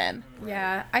been given?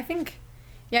 Yeah, I think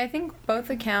both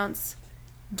accounts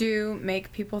do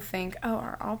make people think, oh,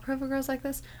 are all Provo girls like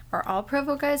this? Are all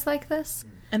Provo guys like this?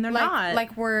 And they're not.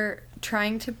 Like we're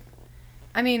trying to.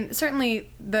 I mean, certainly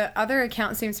the other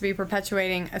account seems to be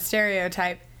perpetuating a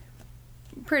stereotype.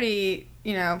 Pretty,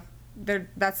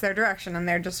 that's their direction, and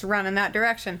they're just running that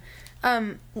direction.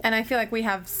 And I feel like we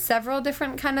have several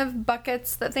different kind of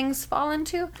buckets that things fall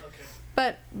into. Okay.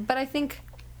 But I think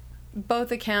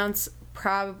both accounts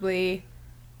probably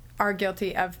are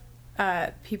guilty of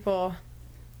people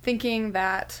thinking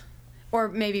that, or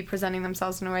maybe presenting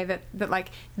themselves in a way that like,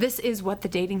 this is what the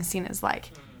dating scene is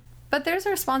like. But there's a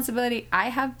responsibility. I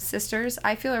have sisters.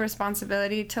 I feel a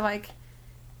responsibility to like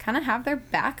kind of have their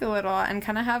back a little, and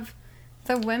kind of have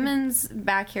the women's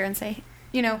back here and say,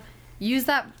 use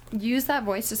that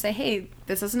voice to say, hey,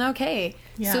 this isn't okay.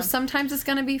 Yeah. So sometimes it's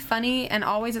going to be funny, and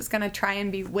always it's going to try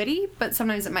and be witty, but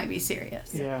sometimes it might be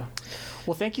serious. Yeah.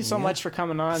 Well, thank you so much for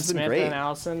coming on, Samantha great. and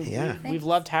Allison. Yeah. We've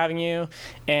loved having you,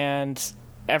 and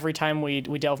every time we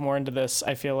delve more into this,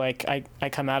 I feel like I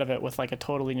come out of it with like a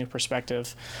totally new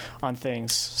perspective on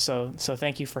things. So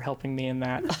thank you for helping me in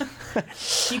that.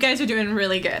 You guys are doing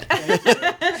really good.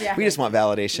 Yeah. We just want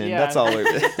validation. Yeah. That's all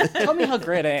we're. Tell me how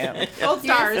great I am. Gold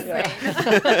stars. Thank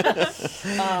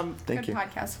Good you.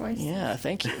 podcast voice. Yeah,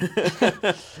 thank you.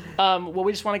 Well,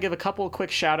 we just want to give a couple of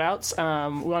quick shout outs. We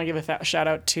want to give a shout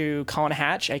out to Colin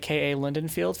Hatch, aka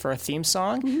Lindenfield, for our theme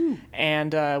song. Woo-hoo.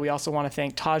 And we also want to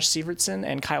thank Taj Sievertson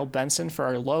and Kyle Benson for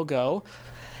our logo.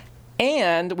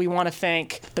 And we want to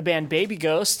thank the band Baby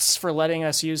Ghosts for letting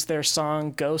us use their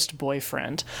song Ghost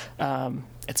Boyfriend.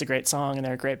 It's a great song, and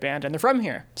they're a great band, and they're from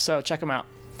here, so check them out.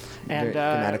 And Very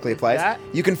grammatically applies. that-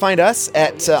 You can find us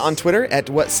at on Twitter at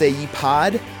What Say Ye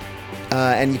Pod,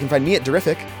 and you can find me at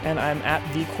Terrific. and I'm at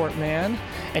The Courtman,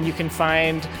 and you can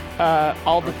find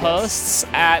all the posts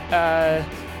at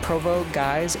Provo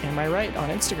Guys Am I Right on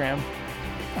Instagram.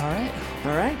 All right.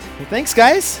 All right. Well, thanks,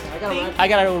 guys. I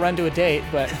gotta run to a date,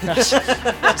 but no, just kidding. Oh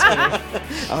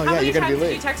How yeah, many you're gonna be times did you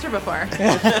late. text her before?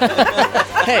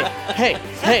 Hey.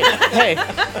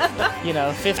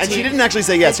 15. And she didn't actually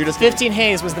say yes. You're just 15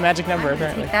 Hays was the magic number,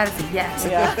 apparently. That is a yes.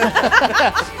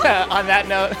 Yeah. On that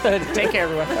note, take care,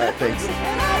 everyone. All right, thanks.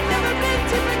 And I've never been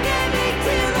too forgiving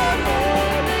to the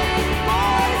morning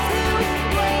boys who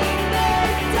bring their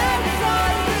debts on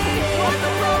me. When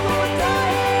the Provo was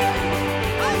dying,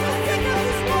 I was sick of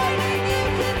this morning. You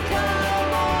can come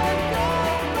on, go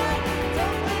back.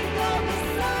 Don't think I'll be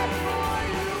sad for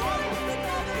you. Once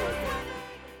another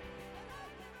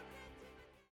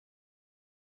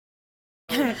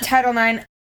Sunday. Title IX,